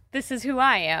 this is who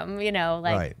I am,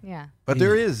 Right. Yeah. But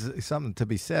there is something to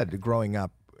be said growing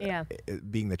up, Yeah.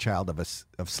 being the child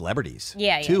of celebrities.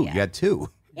 Yeah, two. yeah. You had 2.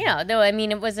 Though I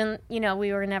mean, it wasn't, we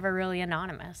were never really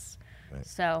anonymous, Right.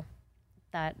 so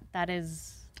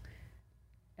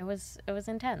it was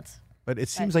intense. But it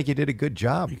seems like you did a good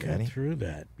job, We got Danny. through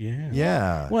that. Yeah.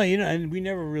 Yeah. Well, and we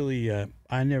never really.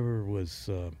 I never was.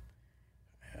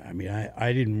 I mean,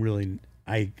 I didn't really.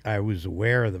 I was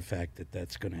aware of the fact that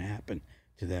that's going to happen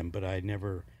to them, but I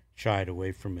never shied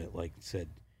away from it. Like said,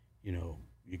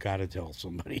 you got to tell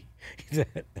somebody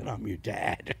that I'm your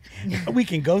dad. We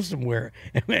can go somewhere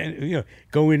and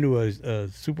go into a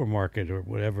supermarket or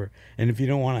whatever, and if you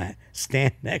don't want to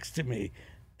stand next to me,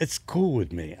 it's cool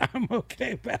with me. I'm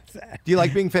okay about that. Do you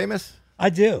like being famous? I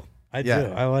do. I Yeah.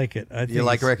 do. I like it. I think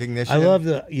like it's- recognition? I love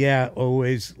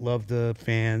always love the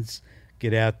fans.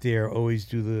 Get out there, always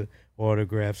do the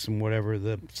autographs and whatever,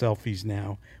 the selfies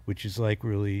now, which is like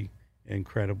really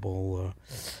incredible.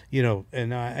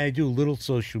 And I do a little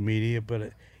social media,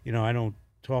 but I don't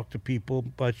talk to people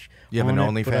much. You have an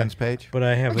on it, OnlyFans page? But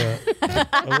I have a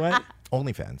what?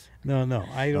 OnlyFans. No,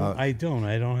 I don't.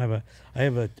 I don't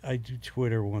have a. I do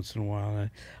Twitter once in a while.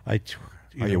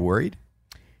 Are you worried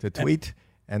to tweet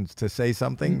and to say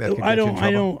something that could I get you in don't.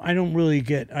 trouble? I don't really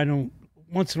get. I don't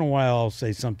once in a while I'll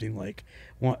say something like,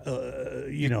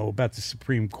 you know, about the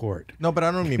Supreme Court. No, but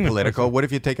I don't mean political. What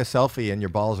if you take a selfie and your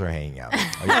balls are hanging out?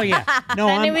 Oh yeah, no,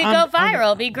 Then it would go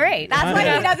viral. Be great. That's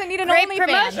why he doesn't need an great OnlyFans.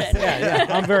 promotion. Yeah,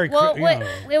 I'm very. Well, you know.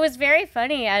 it was very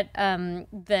funny at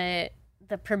the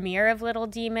premiere of Little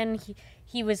Demon.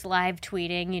 He was live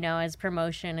tweeting, you know, as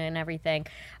promotion and everything.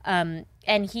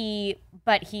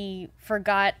 But he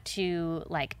forgot to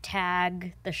like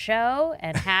tag the show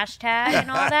and hashtag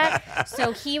and all that.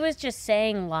 So he was just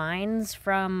saying lines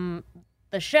from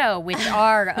the show, which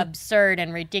are absurd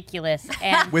and ridiculous,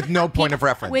 and With no point of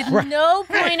reference. with no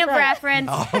point of reference.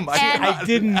 Oh my and God. I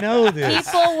didn't know this.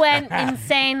 people went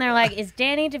insane. They're like, "Is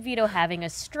Danny DeVito having a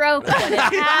stroke? What is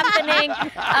happening?"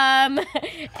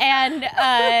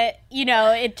 You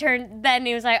know, it turned. Then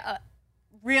he was like.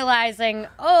 Realizing,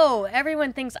 oh,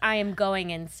 everyone thinks I am going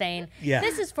insane. Yeah.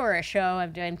 This is for a show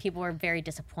I'm doing. People were very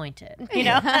disappointed, you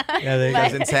know?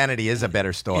 Because insanity is a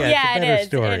better story. Yeah, it's a better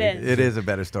story. It is. It is a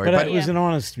better story. But it was an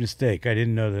honest mistake. I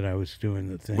didn't know that I was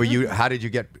doing the thing. Were you? How did you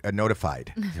get notified?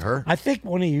 Her? I think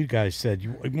one of you guys said,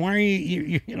 "Why are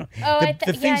you know, Oh,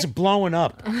 the things are blowing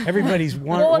up. Everybody's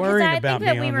Well, worrying I about think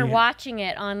me." that we on were the- watching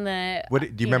it on the. What do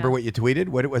you remember? know. What you tweeted?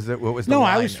 What was it? What was the No,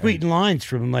 line? I was tweeting lines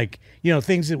from like, you know,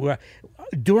 things that were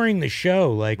during the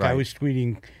show. Like I Right. was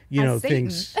tweeting, you know, Satan.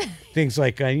 things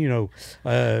like, you know,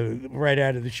 right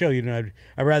out of the show, you know,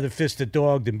 I'd rather fist a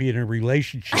dog than be in a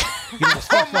relationship. You know,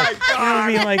 stuff like, you know what I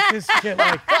mean? Like this shit,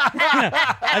 like, you know,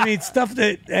 I mean, stuff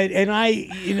that, and I,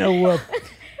 you know,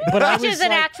 but I Which was is an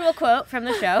like, actual quote from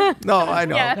the show. No, I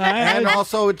know. Yeah. And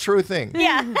also a true thing.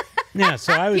 Yeah. yeah,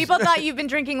 so I was. People thought you've been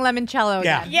drinking limoncello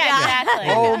Yeah. again. Yeah, exactly.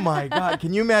 Oh my God.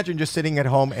 Can you imagine just sitting at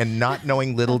home and not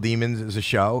knowing Little Demons is a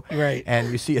show? Right.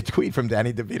 And you see a tweet from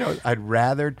Danny DeVito, I'd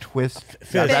rather fist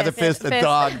Fist. a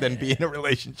dog than be in a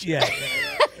relationship. Yeah.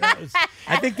 That was,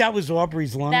 I think that was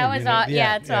Aubrey's line. That was, you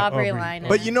know? it's Aubrey line.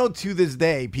 But you know, to this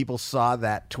day, people saw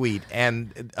that tweet,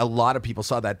 and a lot of people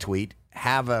saw that tweet,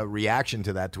 have a reaction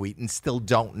to that tweet, and still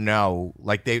don't know.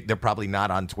 Like they're probably not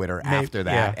on Twitter after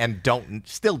that, yeah. and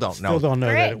still don't Still know. don't know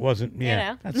Great. that it wasn't. Yeah, You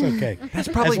know. that's okay. That's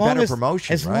probably As long better as-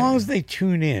 promotion, As right? long as they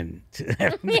tune in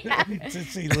to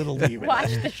see Little Demon.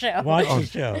 Watch the show. Watch the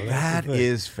show. That's That the thing.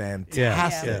 is Yeah,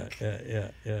 fantastic.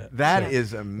 yeah. That So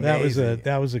is amazing.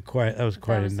 that was quite a was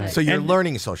nice. So you're and,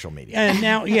 learning social media. and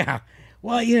now, yeah.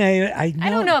 Well, you know, I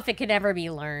don't know if it could ever be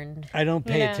learned. I don't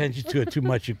pay Yeah. attention to it too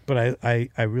much, but I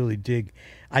really dig.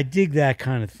 I dig that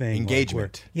kind of thing.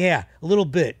 Engagement. Like yeah, a little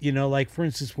bit. You know, like for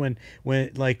instance, when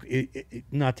like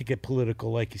not to get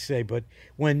political, like you say, but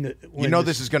when You know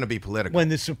this is going to be political. when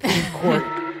the Supreme Court.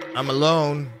 I'm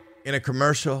alone in a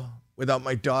commercial without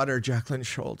my daughter, Jacqueline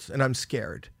Schultz, and I'm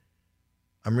scared.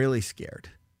 I'm really scared.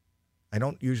 I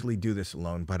don't usually do this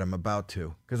alone, but I'm about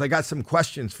to, because I got some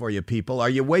questions for you people. Are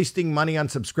you wasting money on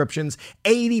subscriptions?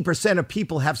 80% of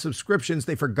people have subscriptions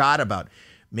they forgot about.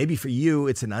 Maybe for you,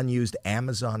 it's an unused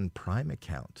Amazon Prime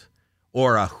account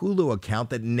or a Hulu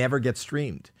account that never gets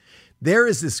streamed. There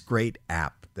is this great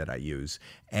app that I use,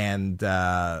 and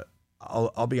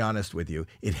I'll be honest with you.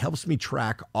 It helps me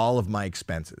track all of my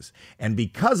expenses. And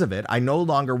because of it, I no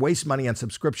longer waste money on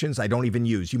subscriptions I don't even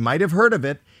use. You might have heard of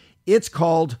it. It's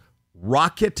called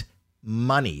Rocket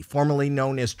Money, formerly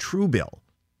known as Truebill.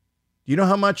 Do you know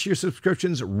how much your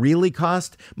subscriptions really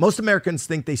cost? Most Americans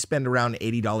think they spend around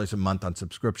 $80 a month on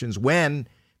subscriptions when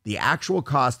the actual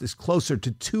cost is closer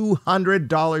to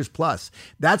 $200 plus.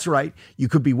 That's right. You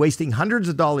could be wasting hundreds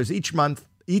of dollars each month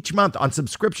on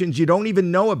subscriptions you don't even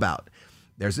know about.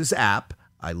 There's this app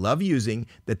I love using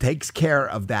that takes care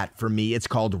of that for me. It's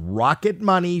called Rocket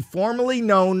Money, formerly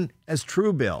known as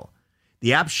Truebill.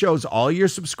 The app shows all your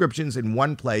subscriptions in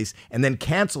one place and then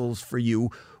cancels for you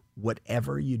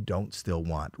whatever you don't still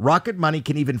want. Rocket Money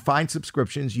can even find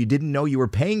subscriptions you didn't know you were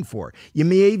paying for. You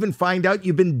may even find out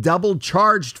you've been double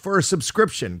charged for a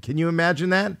subscription. Can you imagine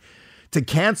that? To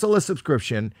cancel a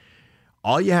subscription,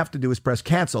 all you have to do is press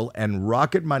cancel, and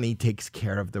Rocket Money takes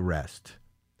care of the rest.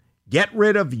 Get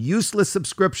rid of useless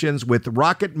subscriptions with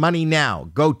Rocket Money now.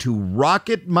 Go to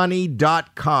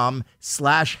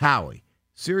rocketmoney.com/Howie.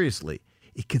 Seriously,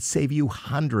 it could save you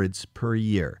hundreds per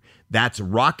year. That's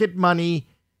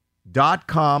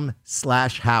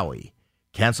rocketmoney.com/Howie.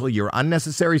 Cancel your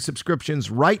unnecessary subscriptions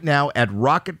right now at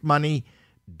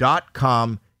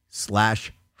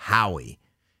rocketmoney.com/Howie.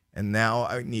 And now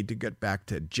I need to get back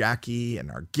to Jackie and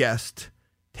our guest.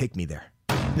 Take me there.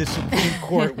 The Supreme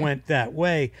Court went that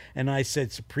way, and I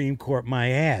said, "Supreme Court, my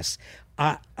ass."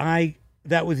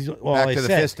 That was all Back I to the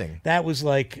said. fisting. That was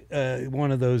like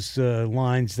one of those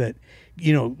lines that,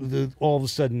 you know, all of a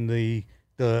sudden the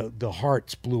the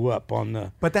hearts blew up on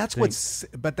the. But that's thing.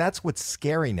 what's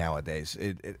scary nowadays.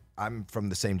 I'm from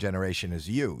the same generation as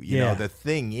you. You Yeah. know, the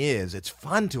thing is, it's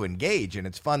fun to engage and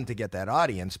it's fun to get that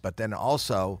audience, but then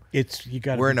also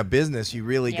we're in a business. You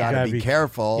really got to be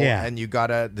careful, and you got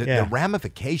to the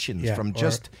ramifications from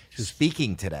just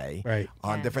speaking today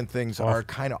on different things are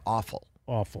kind of awful.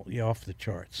 Awful, off the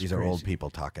charts. These are old people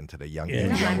talking to the young.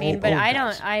 Yeah. I mean, but I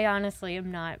don't. I honestly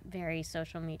am not very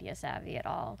social media savvy at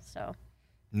all. So.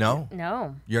 No,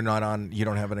 you're not on. You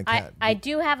don't have an account. I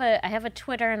do have a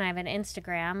Twitter and I have an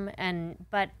Instagram,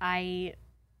 but I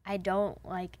don't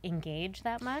like engage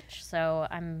that much. So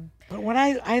I'm. But what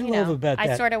I love about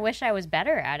that, I sort of wish I was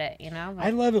better at it. You know,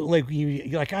 I love it.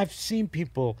 Like I've seen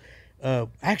people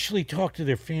actually talk to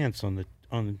their fans on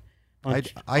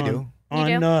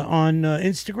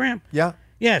Instagram.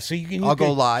 Yeah. So you can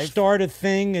go live, start a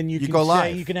thing, and you can go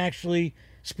live. You can actually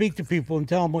speak to people and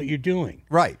tell them what you're doing.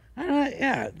 Right.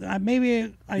 Maybe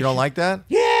you don't like that.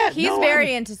 Yeah, he's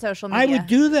very into social media. I would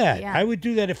do that. Yeah. I would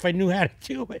do that if I knew how to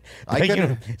do it.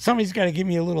 But, somebody's got to give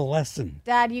me a little lesson.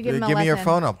 Dad, you give him a lesson. Give me your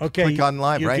phone up. Okay, click on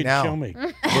live right now. Show me.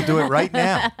 We'll do it right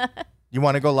now. You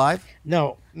want to go live?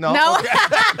 No. Okay.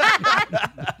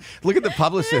 Look at the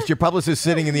publicist. Your publicist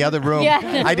sitting in the other room.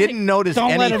 Yeah. I didn't notice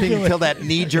anything until that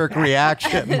knee-jerk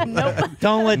reaction.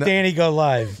 Don't let Danny go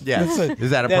live. Yeah.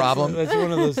 Is that a problem? That's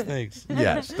one of those things.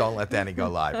 Yes. Don't let Danny go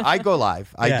live. I go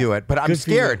live. I do it, but I'm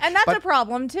scared. And that's a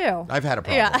problem too. I've had a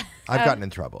problem. Yeah. I've gotten in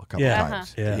trouble a couple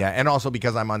times. Yeah. And also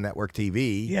because I'm on network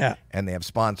TV. Yeah. And they have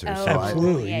sponsors. Oh, so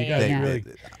absolutely. You got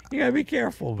to be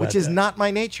careful about which is not my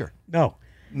nature. No.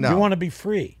 You want to be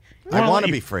free. I want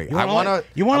to be free. You want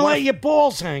to let your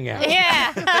balls hang out.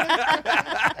 Yeah.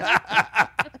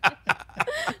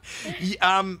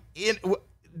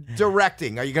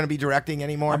 Directing. Are you going to be directing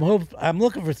anymore? I'm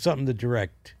looking for something to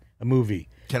direct a movie.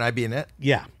 Can I be in it?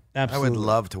 Yeah, absolutely. I would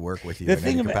love to work with you.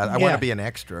 I want to be an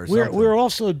extra or something. We're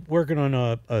also working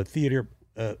on a theater.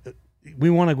 We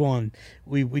want to go on.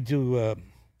 We do.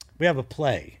 We have a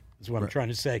play. Is what I'm trying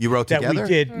to say. You wrote that together? We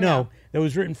did. No, that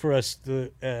was written for us.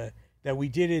 That we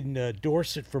did in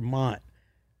Dorset, Vermont,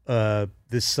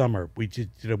 this summer. We did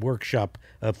a workshop,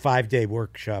 a 5-day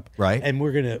workshop, right? And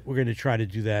we're gonna try to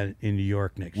do that in New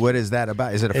York next year. What is that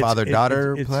about? Is it a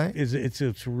father-daughter play? It's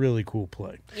a really cool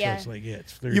play. Yeah. So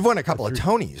it's You've won a couple of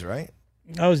Tonys, right?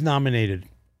 I was nominated.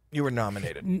 You were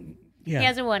nominated. Yeah. He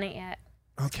hasn't won it yet.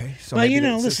 Okay. So well,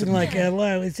 listen,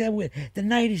 the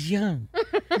night is young.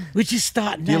 We're just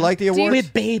starting. Do you like the awards? We're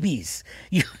babies.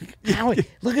 Howie,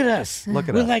 look at us. Look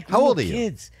at We're us. like How old are you?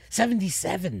 kids.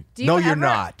 77. No, you're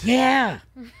not. Yeah.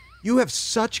 You have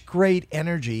such great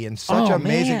energy and such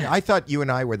amazing. Man. I thought you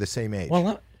and I were the same age.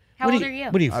 Well, How old are you?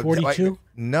 What are you, 42?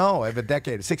 No, I have a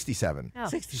decade. 67. Oh.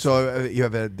 67. So you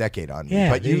have a decade on me.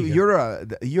 Yeah, but there you go.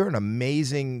 you're an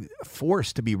amazing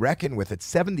force to be reckoned with. At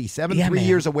 77, Yeah, 3 man.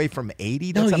 years away from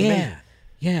 80. That's amazing.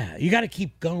 Yeah, you got to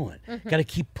keep going. Got to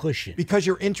keep pushing. Because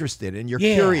you're interested and you're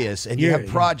curious and you have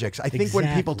projects. I think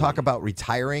when people talk about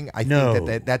retiring, I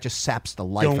think that just saps the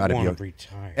life out of you. Don't want to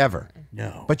retire. Ever.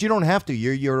 No. But you don't have to.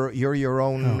 You're your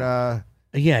own.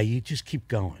 Yeah, you just keep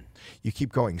going. You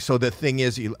keep going. So the thing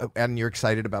is, you're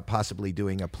excited about possibly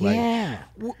doing a play. Yeah.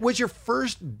 Was your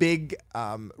first big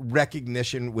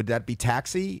recognition, would that be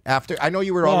Taxi? After I know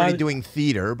you were already doing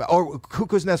theater, or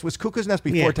Cuckoo's Nest. Was Cuckoo's Nest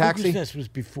before Taxi? Cuckoo's Nest was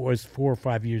before. It was 4 or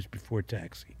 5 years before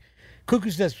Taxi.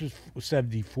 Cuckoo's Nest was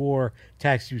 74.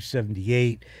 Taxi was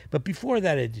 78. But before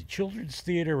that, I did children's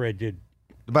theater. I did.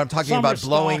 But I'm talking Summer about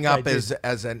blowing Stock, up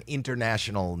as an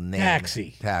international name.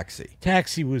 Taxi.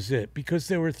 Taxi was it, because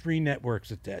there were 3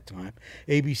 networks at that time: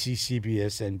 ABC,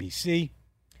 CBS, NBC,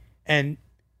 and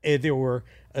there were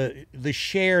the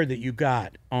share that you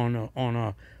got on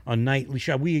a nightly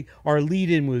show. Our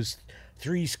lead-in was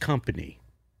Three's Company.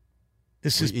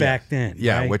 This is back then,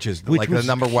 right? which was the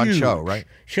number one show, right?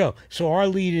 So our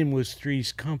lead-in was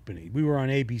Three's Company. We were on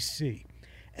ABC,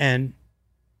 and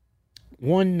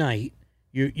one night.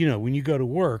 You know, when you go to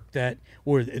work that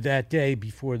day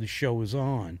before the show was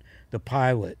on, the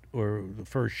pilot or the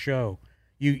first show,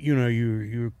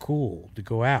 you're cool to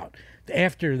go out.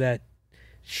 After that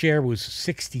share was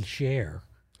 60 share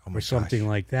or something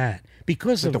like that,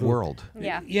 because of the world.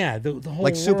 Yeah, the whole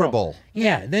like Super world. Bowl.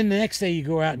 Yeah, then the next day you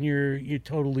go out and you're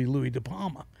totally Louis De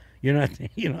Palma. You're not,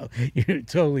 you're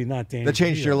totally not Danny. That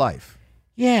changed DeVito. your life.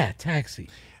 Yeah, Taxi.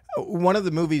 One of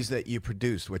the movies that you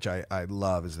produced, which I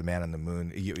love, is The Man on the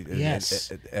Moon.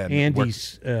 Yes, and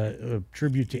Andy's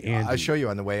tribute to Andy. I'll show you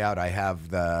on the way out. I have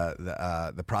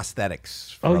the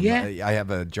prosthetics. Oh, yeah? I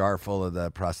have a jar full of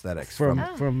the prosthetics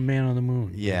from Man on the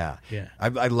Moon. Yeah, yeah.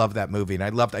 I love that movie, and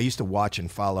I used to watch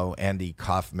and follow Andy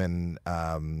Kaufman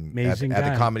at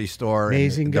the Comedy Store.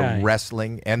 Amazing and guy. The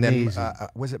wrestling, and then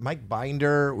was it Mike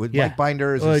Binder? Mike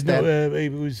Binder as his no,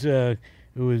 it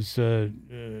was.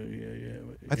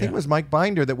 I think it was Mike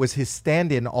Binder that was his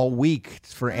stand-in all week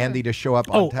for Andy to show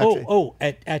up on Taxi.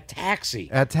 At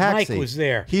Taxi. At Taxi. Mike was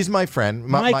there. He's my friend.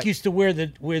 Mike used to wear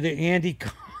the Andy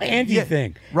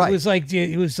thing. Right. It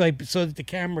was like so that the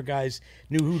camera guys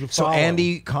knew who to So follow.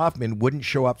 Andy Kaufman wouldn't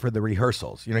show up for the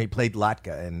rehearsals. He played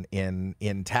Latka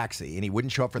in Taxi, and he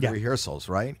wouldn't show up for the rehearsals,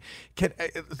 right?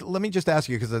 Let me just ask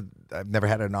you, because I've never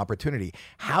had an opportunity.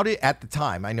 How did, at the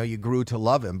time, I know you grew to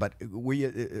love him, but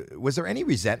was there any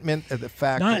resentment of the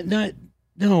fact?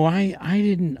 No, I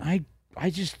didn't. I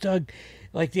just dug.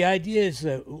 Like, the idea is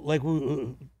that, like,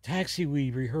 Taxi,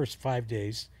 we rehearsed 5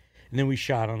 days, and then we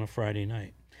shot on a Friday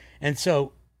night. And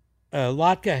so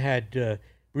Latka had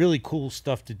really cool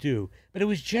stuff to do, but it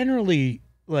was generally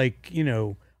like,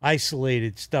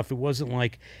 isolated stuff. It wasn't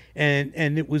like,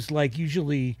 and it was like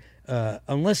usually,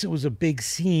 unless it was a big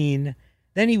scene,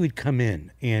 then Andy would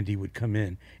come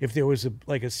in. If there was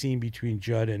a scene between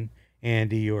Judd and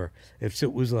Andy, or if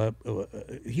it was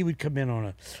he would come in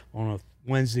on a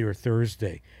Wednesday or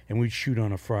Thursday, and we'd shoot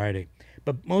on a Friday.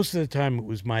 But most of the time it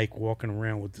was Mike walking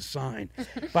around with the sign.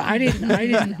 But I didn't.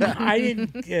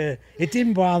 It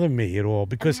didn't bother me at all,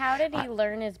 because. And how did he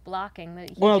learn his blocking?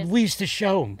 We used to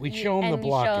show him. We'd show him the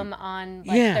blocking. And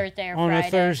you show him on Thursday or Friday? On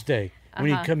a Thursday when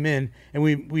he'd come in, and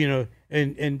we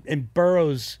and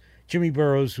Burroughs, Jimmy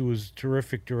Burroughs, who was a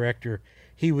terrific director,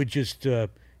 he would just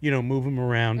move him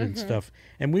around and stuff.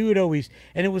 And we would always,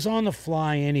 and it was on the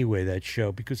fly anyway, that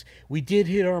show, because we did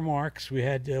hit our marks. We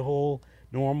had the whole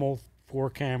normal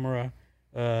 4-camera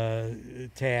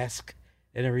task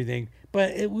and everything,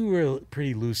 but we were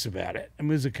pretty loose about it. I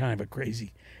mean, it was a kind of a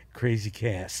crazy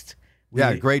cast.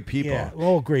 Great people. Yeah,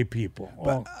 all great people.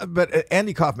 But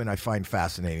Andy Kaufman I find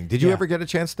fascinating. Did you ever get a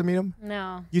chance to meet him?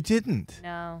 No. You didn't?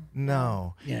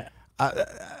 No. Yeah.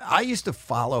 I used to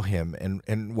follow him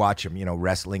and watch him,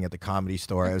 wrestling at the Comedy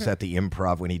Store. I was at the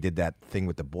Improv when he did that thing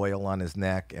with the boil on his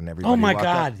neck, and everybody. Oh my walked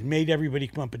God! up. Made everybody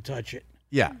come up and touch it.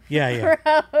 Yeah. Yeah.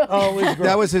 Oh, it was great.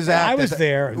 That was his act. I was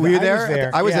there. Were you there? I was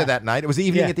there. I was there that night. It was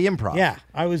evening at the Improv. Yeah,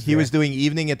 I was there. He was doing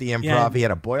evening at the Improv. Yeah. He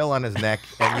had a boil on his neck,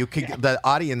 and the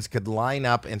audience could line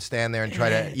up and stand there and try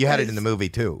to. You had it in the movie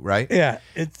too, right? Yeah,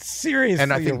 it's seriously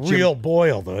and I think a real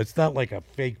boil, though. It's not like a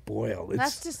fake boil.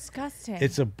 That's disgusting.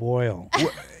 It's a boil.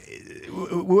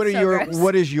 What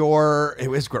is your? It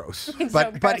was gross,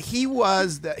 but he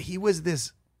was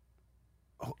this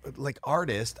like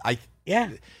artist.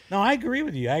 No, I agree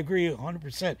with you. I agree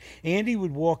 100%. Andy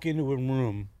would walk into a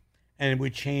room, and it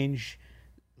would change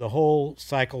the whole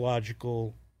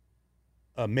psychological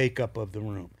makeup of the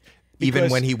room. Even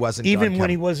when he wasn't. Even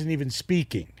when he wasn't even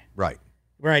speaking. Right.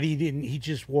 Right. He didn't. He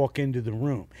just walk into the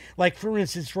room. Like, for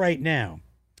instance, right now,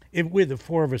 if we're the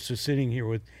four of us are sitting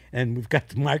here and we've got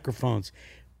the microphones.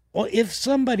 Well, if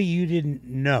somebody you didn't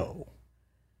know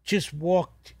just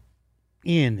walked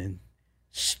in and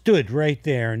stood right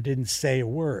there and didn't say a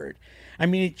word, I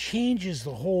mean, it changes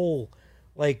the whole,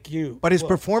 like you. But his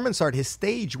performance art, his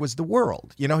stage was the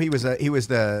world. He was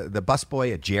the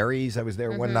busboy at Jerry's. I was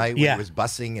there one night when he was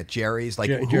bussing at Jerry's. Like,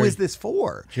 who is this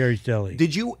for? Jerry's Deli.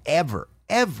 Did you ever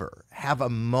have a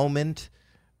moment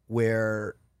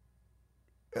where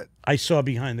I saw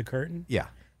behind the curtain? Yeah.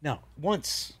 No,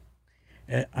 once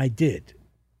I did,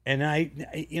 and I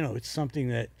it's something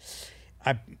that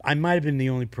I might have been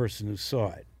the only person who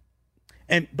saw it,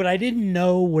 but I didn't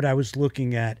know what I was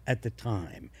looking at the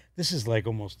time. This is like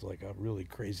almost like a really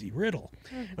crazy riddle,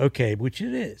 okay, which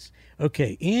it is.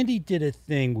 Okay, Andy did a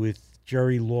thing with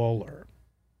Jerry Lawler,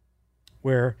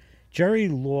 where Jerry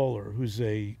Lawler, was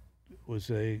a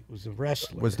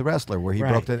wrestler, was the wrestler where he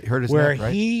right, hurt his where neck,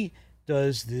 right? He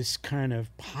does this kind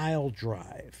of pile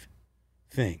drive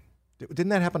thing. Didn't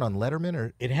that happen on Letterman,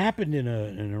 or it happened in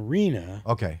an arena?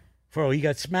 Okay. He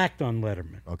got smacked on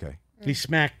Letterman. Okay. He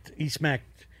smacked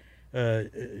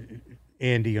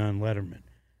Andy on Letterman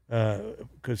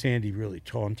because Andy really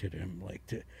taunted him, like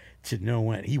to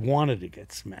no end. He wanted to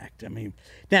get smacked. I mean,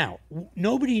 now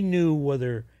nobody knew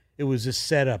whether it was a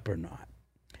setup or not.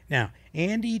 Now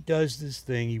Andy does this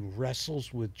thing. He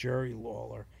wrestles with Jerry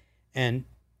Lawler, and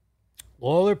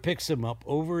Lawler picks him up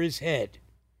over his head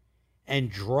and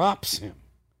drops him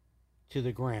to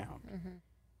the ground.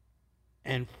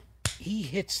 And he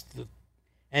hits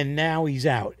And now he's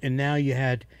out. And now you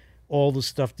had all the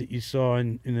stuff that you saw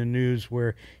in the news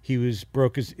where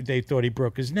they thought he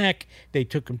broke his neck. They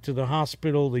took him to the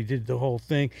hospital. They did the whole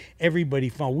thing. Everybody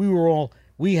found.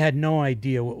 We had no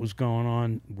idea what was going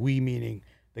on. We meaning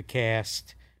the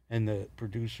cast and the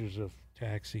producers of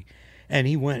Taxi. And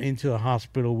he went into the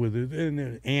hospital with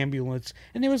an ambulance.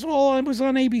 And it was on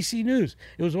ABC News.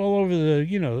 It was all over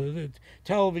the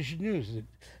television news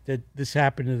that this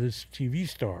happened to this TV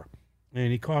star,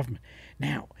 Andy Kaufman.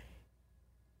 Now,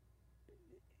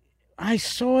 I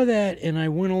saw that and I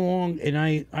went along, and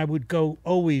I would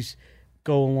always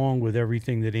go along with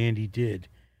everything that Andy did.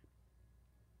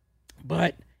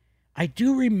 But I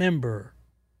do remember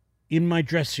in my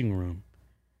dressing room,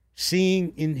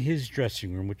 seeing in his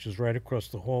dressing room, which is right across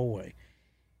the hallway,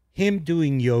 him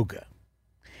doing yoga.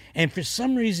 And for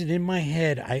some reason in my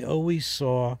head, I always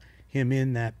saw him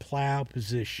in that plow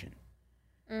position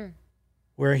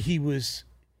where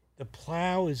the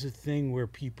plow is a thing where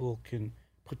people can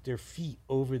put their feet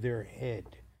over their head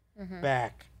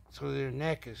back so their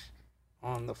neck is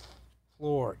on the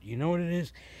floor. You know what it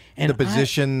is? And the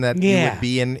position that you would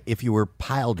be in if you were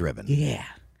pile driven. Yeah.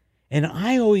 And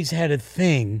I always had a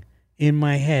thing in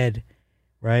my head,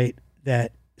 right,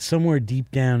 that somewhere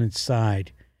deep down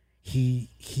inside, he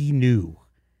knew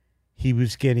he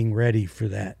was getting ready for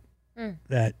that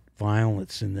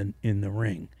violence in the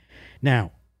ring.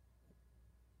 Now,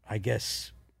 I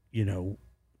guess,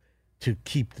 to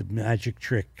keep the magic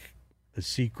trick a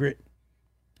secret,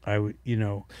 I would,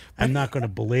 I'm not going to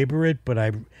belabor it, but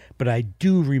I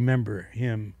do remember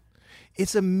him.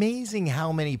 It's amazing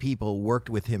how many people worked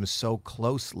with him so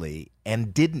closely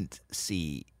and didn't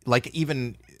see, like,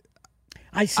 even.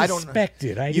 I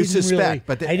suspected. I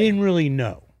didn't really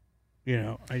know.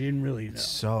 I didn't really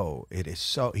know.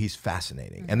 He's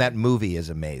fascinating. And that movie is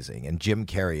amazing. And Jim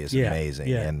Carrey is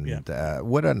amazing.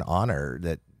 What an honor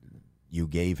that you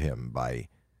gave him by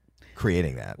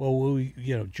creating that. Well,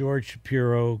 George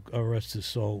Shapiro, rest his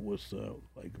soul, was a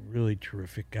really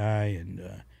terrific guy,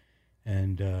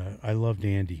 and I loved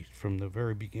Andy from the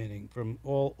very beginning. From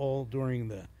all during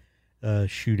the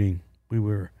shooting, we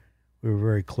were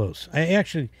very close. I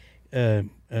actually,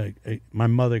 my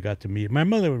mother got to meet him. My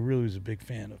mother really was a big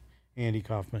fan of Andy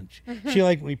Kaufman. She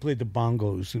liked when he played the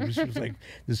bongos. It was like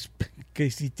this,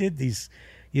 because he did these.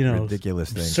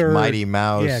 Ridiculous things. Mighty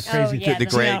Mouse. Crazy. The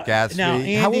Great Gatsby. Now,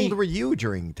 Andy, how old were you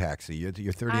during Taxi? You're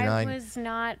 39? I was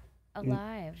not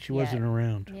alive. She wasn't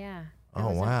around. Yeah.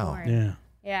 Oh, wow. Born.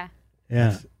 Yeah.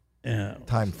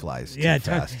 Time flies too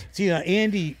fast. See,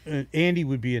 Andy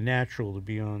would be a natural to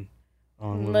be on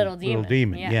Little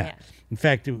Demon. Yeah. In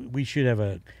fact, we should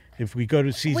have if we go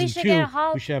to season 2,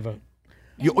 we should have a.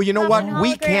 You know what?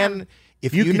 We can,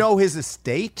 if you know his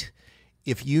estate.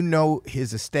 If you know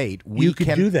his estate, we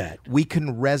can do that. We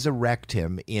can resurrect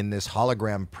him in this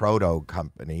hologram proto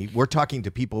company. We're talking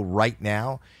to people right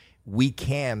now. We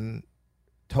can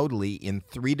totally, in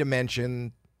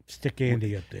 3-dimension, stick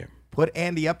Andy up there. Put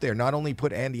Andy up there. Not only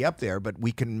put Andy up there, but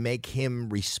we can make him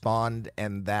respond,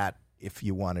 and that if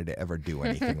you wanted to ever do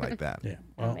anything like that. Yeah,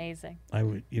 amazing. I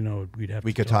would, we'd have.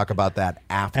 We could talk about that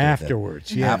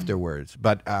afterwards. Yeah, afterwards.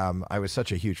 But I was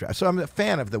such a huge fan. So I'm a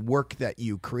fan of the work that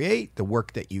you create, the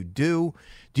work that you do.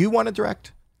 Do you want to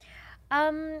direct?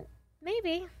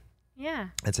 Maybe. Yeah.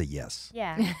 That's a yes.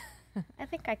 Yeah. I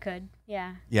think I could.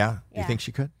 Yeah. Yeah. You think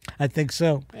she could? I think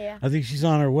so. Yeah. I think she's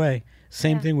on her way.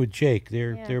 Same thing with Jake.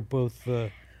 They're both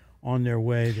on their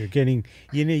way. They're getting.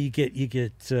 You get.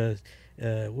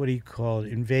 What do you call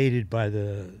it? Invaded by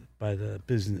the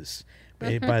business,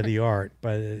 by the art,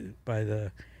 by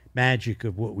the magic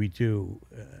of what we do.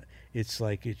 It's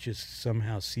like it just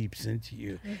somehow seeps into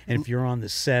you. And if you're on the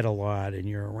set a lot and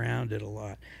you're around it a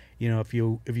lot, if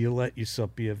you let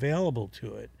yourself be available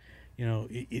to it,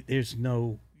 there's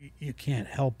no, you can't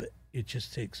help it. It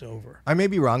just takes over. I may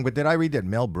be wrong, but did I read that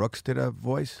Mel Brooks did a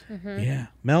voice? Yeah,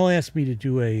 Mel asked me to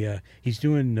do he's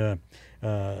doing.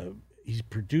 He's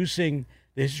producing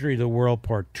The History of the World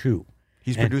Part 2.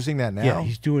 He's producing that now? Yeah,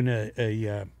 he's doing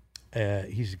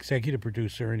he's executive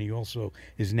producer, and he also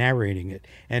is narrating it.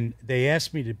 And they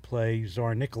asked me to play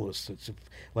Tsar Nicholas. It's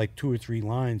like 2 or 3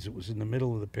 lines. It was in the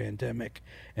middle of the pandemic.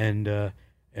 And I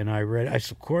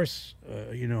said, of course,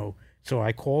 so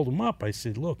I called him up. I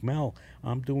said, look, Mel,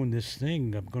 I'm doing this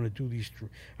thing. I'm going to do these.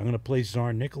 I'm going to play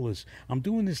Tsar Nicholas. I'm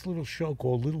doing this little show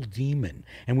called Little Demon,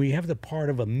 and we have the part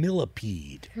of a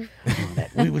millipede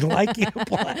that we would like you to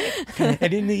play.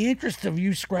 And in the interest of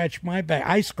you scratch my back,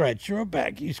 I scratch your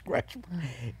back. You scratch.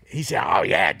 He said, "Oh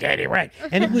yeah, Daddy, right."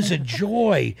 And it was a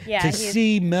joy to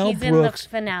see Mel Brooks. He's in the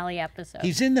finale episode.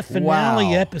 He's in the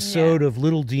finale episode of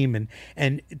Little Demon,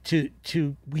 and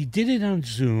we did it on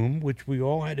Zoom, which we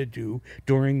all had to do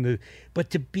during the.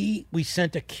 But we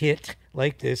sent a kit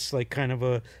like this, like kind of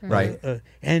a right,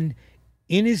 and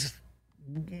in his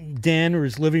den or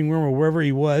his living room or wherever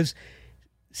he was,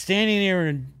 standing there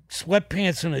in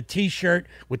sweatpants and a t-shirt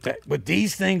with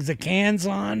these things, the cans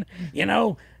on,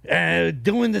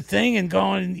 doing the thing and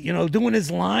going, doing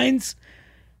his lines.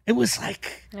 It was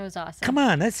awesome. Come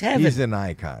on, that's heaven. He's an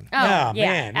icon. Oh, yeah,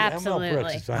 man,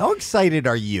 absolutely. How excited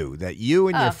are you that you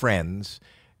and your friends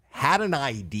had an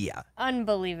idea?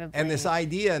 Unbelievable. And this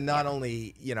idea not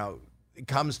only, it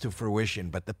comes to fruition,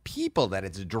 but the people that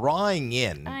it's drawing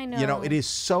in, I know. It is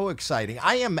so exciting.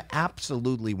 I am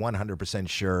absolutely 100%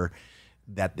 sure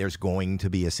that there's going to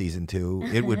be a season 2.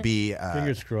 It would be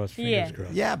fingers crossed.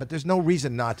 Yeah, but there's no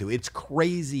reason not to. It's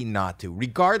crazy not to.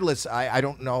 Regardless, I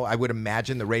don't know. I would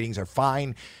imagine the ratings are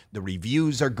fine. The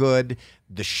reviews are good.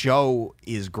 The show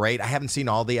is great. I haven't seen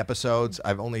all the episodes.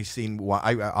 I've only seen one.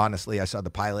 Honestly, I saw the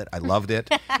pilot. I loved it.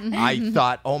 I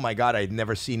thought, oh my God, I'd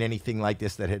never seen anything like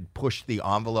this that had pushed the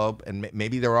envelope. And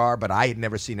maybe there are, but I had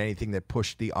never seen anything that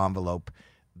pushed the envelope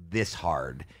this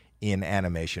hard in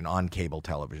animation on cable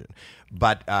television.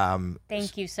 But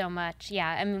thank you so much. Yeah,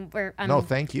 I mean, no,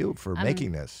 thank you for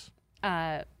making this.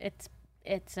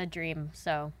 It's a dream.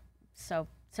 So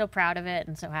proud of it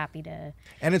and so happy to.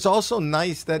 And it's also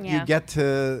nice that you get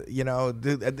to,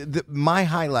 my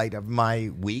highlight of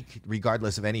my week,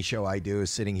 regardless of any show I do,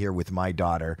 is sitting here with my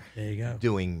daughter. There you go.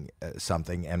 Doing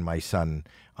something, and my son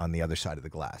on the other side of the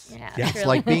glass. Yeah,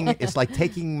 it's like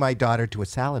taking my daughter to a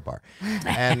salad bar,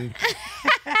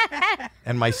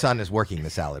 and my son is working the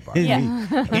salad bar.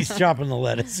 Yeah. He's chopping the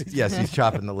lettuce. Yes, he's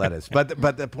chopping the lettuce.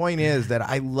 But the point is that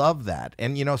I love that,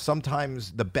 and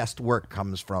sometimes the best work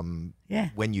comes from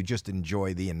when you just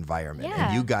enjoy the environment,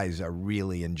 and you guys are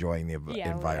really enjoying the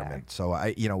environment. So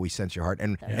we sense your heart.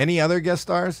 And any other guest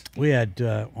stars? We had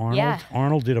Arnold. Yeah.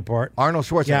 Arnold did a part. Arnold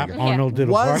Schwarzenegger. Yeah, Arnold did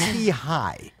a part. Was he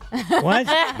high? What?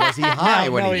 Was he high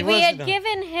when he? We had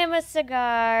given him a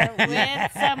cigar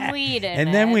with some weed in it.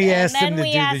 And then we asked him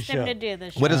to do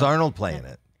the show. What does Arnold play in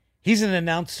it? He's an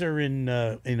announcer in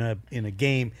a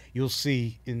game. You'll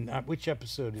see in which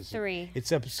episode is it? 3.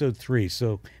 It's episode 3.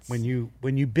 So when you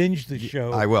binge the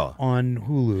show, I will on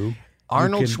Hulu.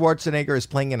 Arnold Schwarzenegger is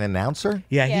playing an announcer.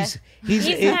 Yeah, he's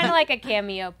kind of like a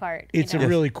cameo part. It's a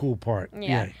really cool part.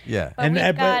 Yeah.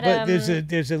 But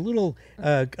there's a little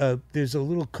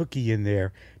cookie in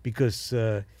there because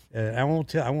I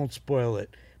won't spoil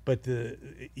it. But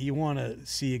you want to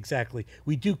see exactly.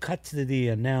 We do cut to the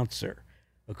announcer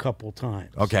a couple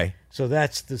times. Okay. So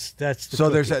that's the. So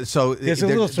cookie.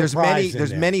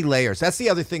 there's many layers. That's the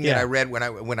other thing that I read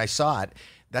when I saw it.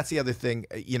 That's the other thing.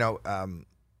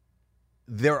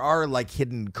 There are like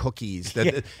hidden cookies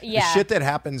that the shit that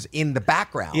happens in the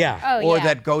background,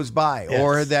 that goes by,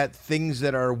 or that things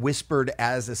that are whispered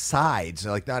as asides,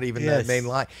 like not even the main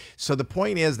line. So the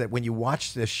point is that when you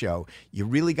watch this show, you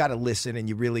really got to listen and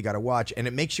you really got to watch, and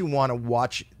it makes you want to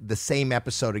watch the same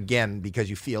episode again because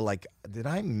you feel like, did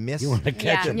I miss? You want to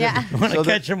catch them? Yeah. You want to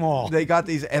catch them all. They got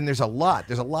these, and there's a lot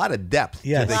of depth to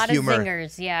the humor. A lot of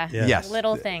zingers, Yes,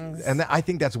 little things, and I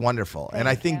think that's wonderful. And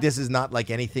I think this is not like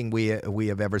anything we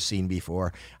have ever seen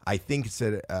before. I think it's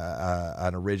an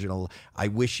original. I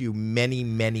wish you many,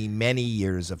 many, many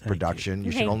years of production.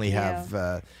 You should only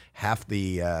have half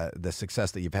the success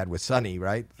that you've had with Sonny,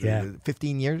 right? Yeah,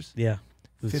 15 years. Yeah,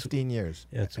 15 years.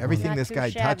 Yeah, everything this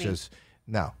guy touches.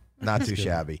 No. Not too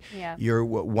shabby. Yeah. You're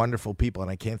wonderful people, and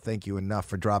I can't thank you enough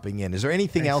for dropping in. Is there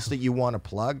anything else that you want to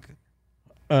plug?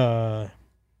 No.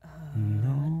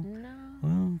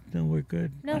 Well, no, we're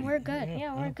good. No, we're good.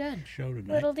 Yeah, we're good. Show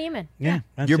tonight. Little Demon. Yeah.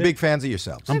 You're big fans of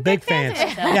yourselves. I'm big fans.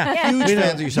 Yeah. Huge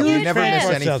fans of yourself. You never miss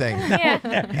fans. anything.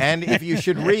 And if you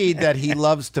should read that he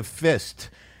loves to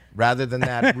fist rather than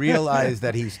that, realize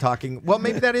that he's talking. Well,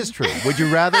 maybe that is true. Would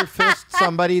you rather fist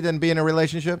somebody than be in a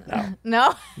relationship?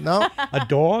 No. No? A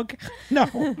dog?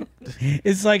 No.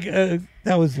 It's like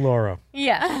that was Laura.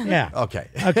 Yeah. Yeah. Okay.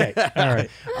 Okay. All right.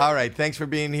 All right. Thanks for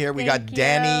being here. We got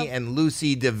Danny and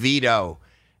Lucy DeVito.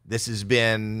 This has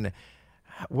been.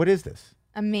 What is this?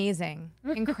 Amazing.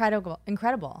 Incredible.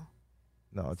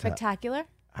 No, it's Spectacular.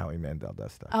 Howie Mandel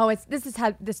does stuff. Oh, this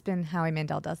has been Howie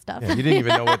Mandel does stuff. Yeah, you didn't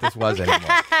even know what this was anymore.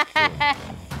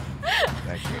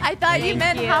 Thank you. I thought you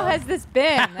meant how has this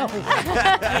been? Not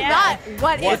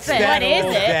what is What's it? that What is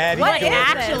old it? daddy What daughter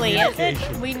actually is it?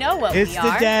 communication? We know what It's we the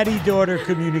are. daddy-daughter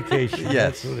communication. Yes.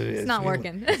 That's what it is. It's not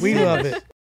working. We love it.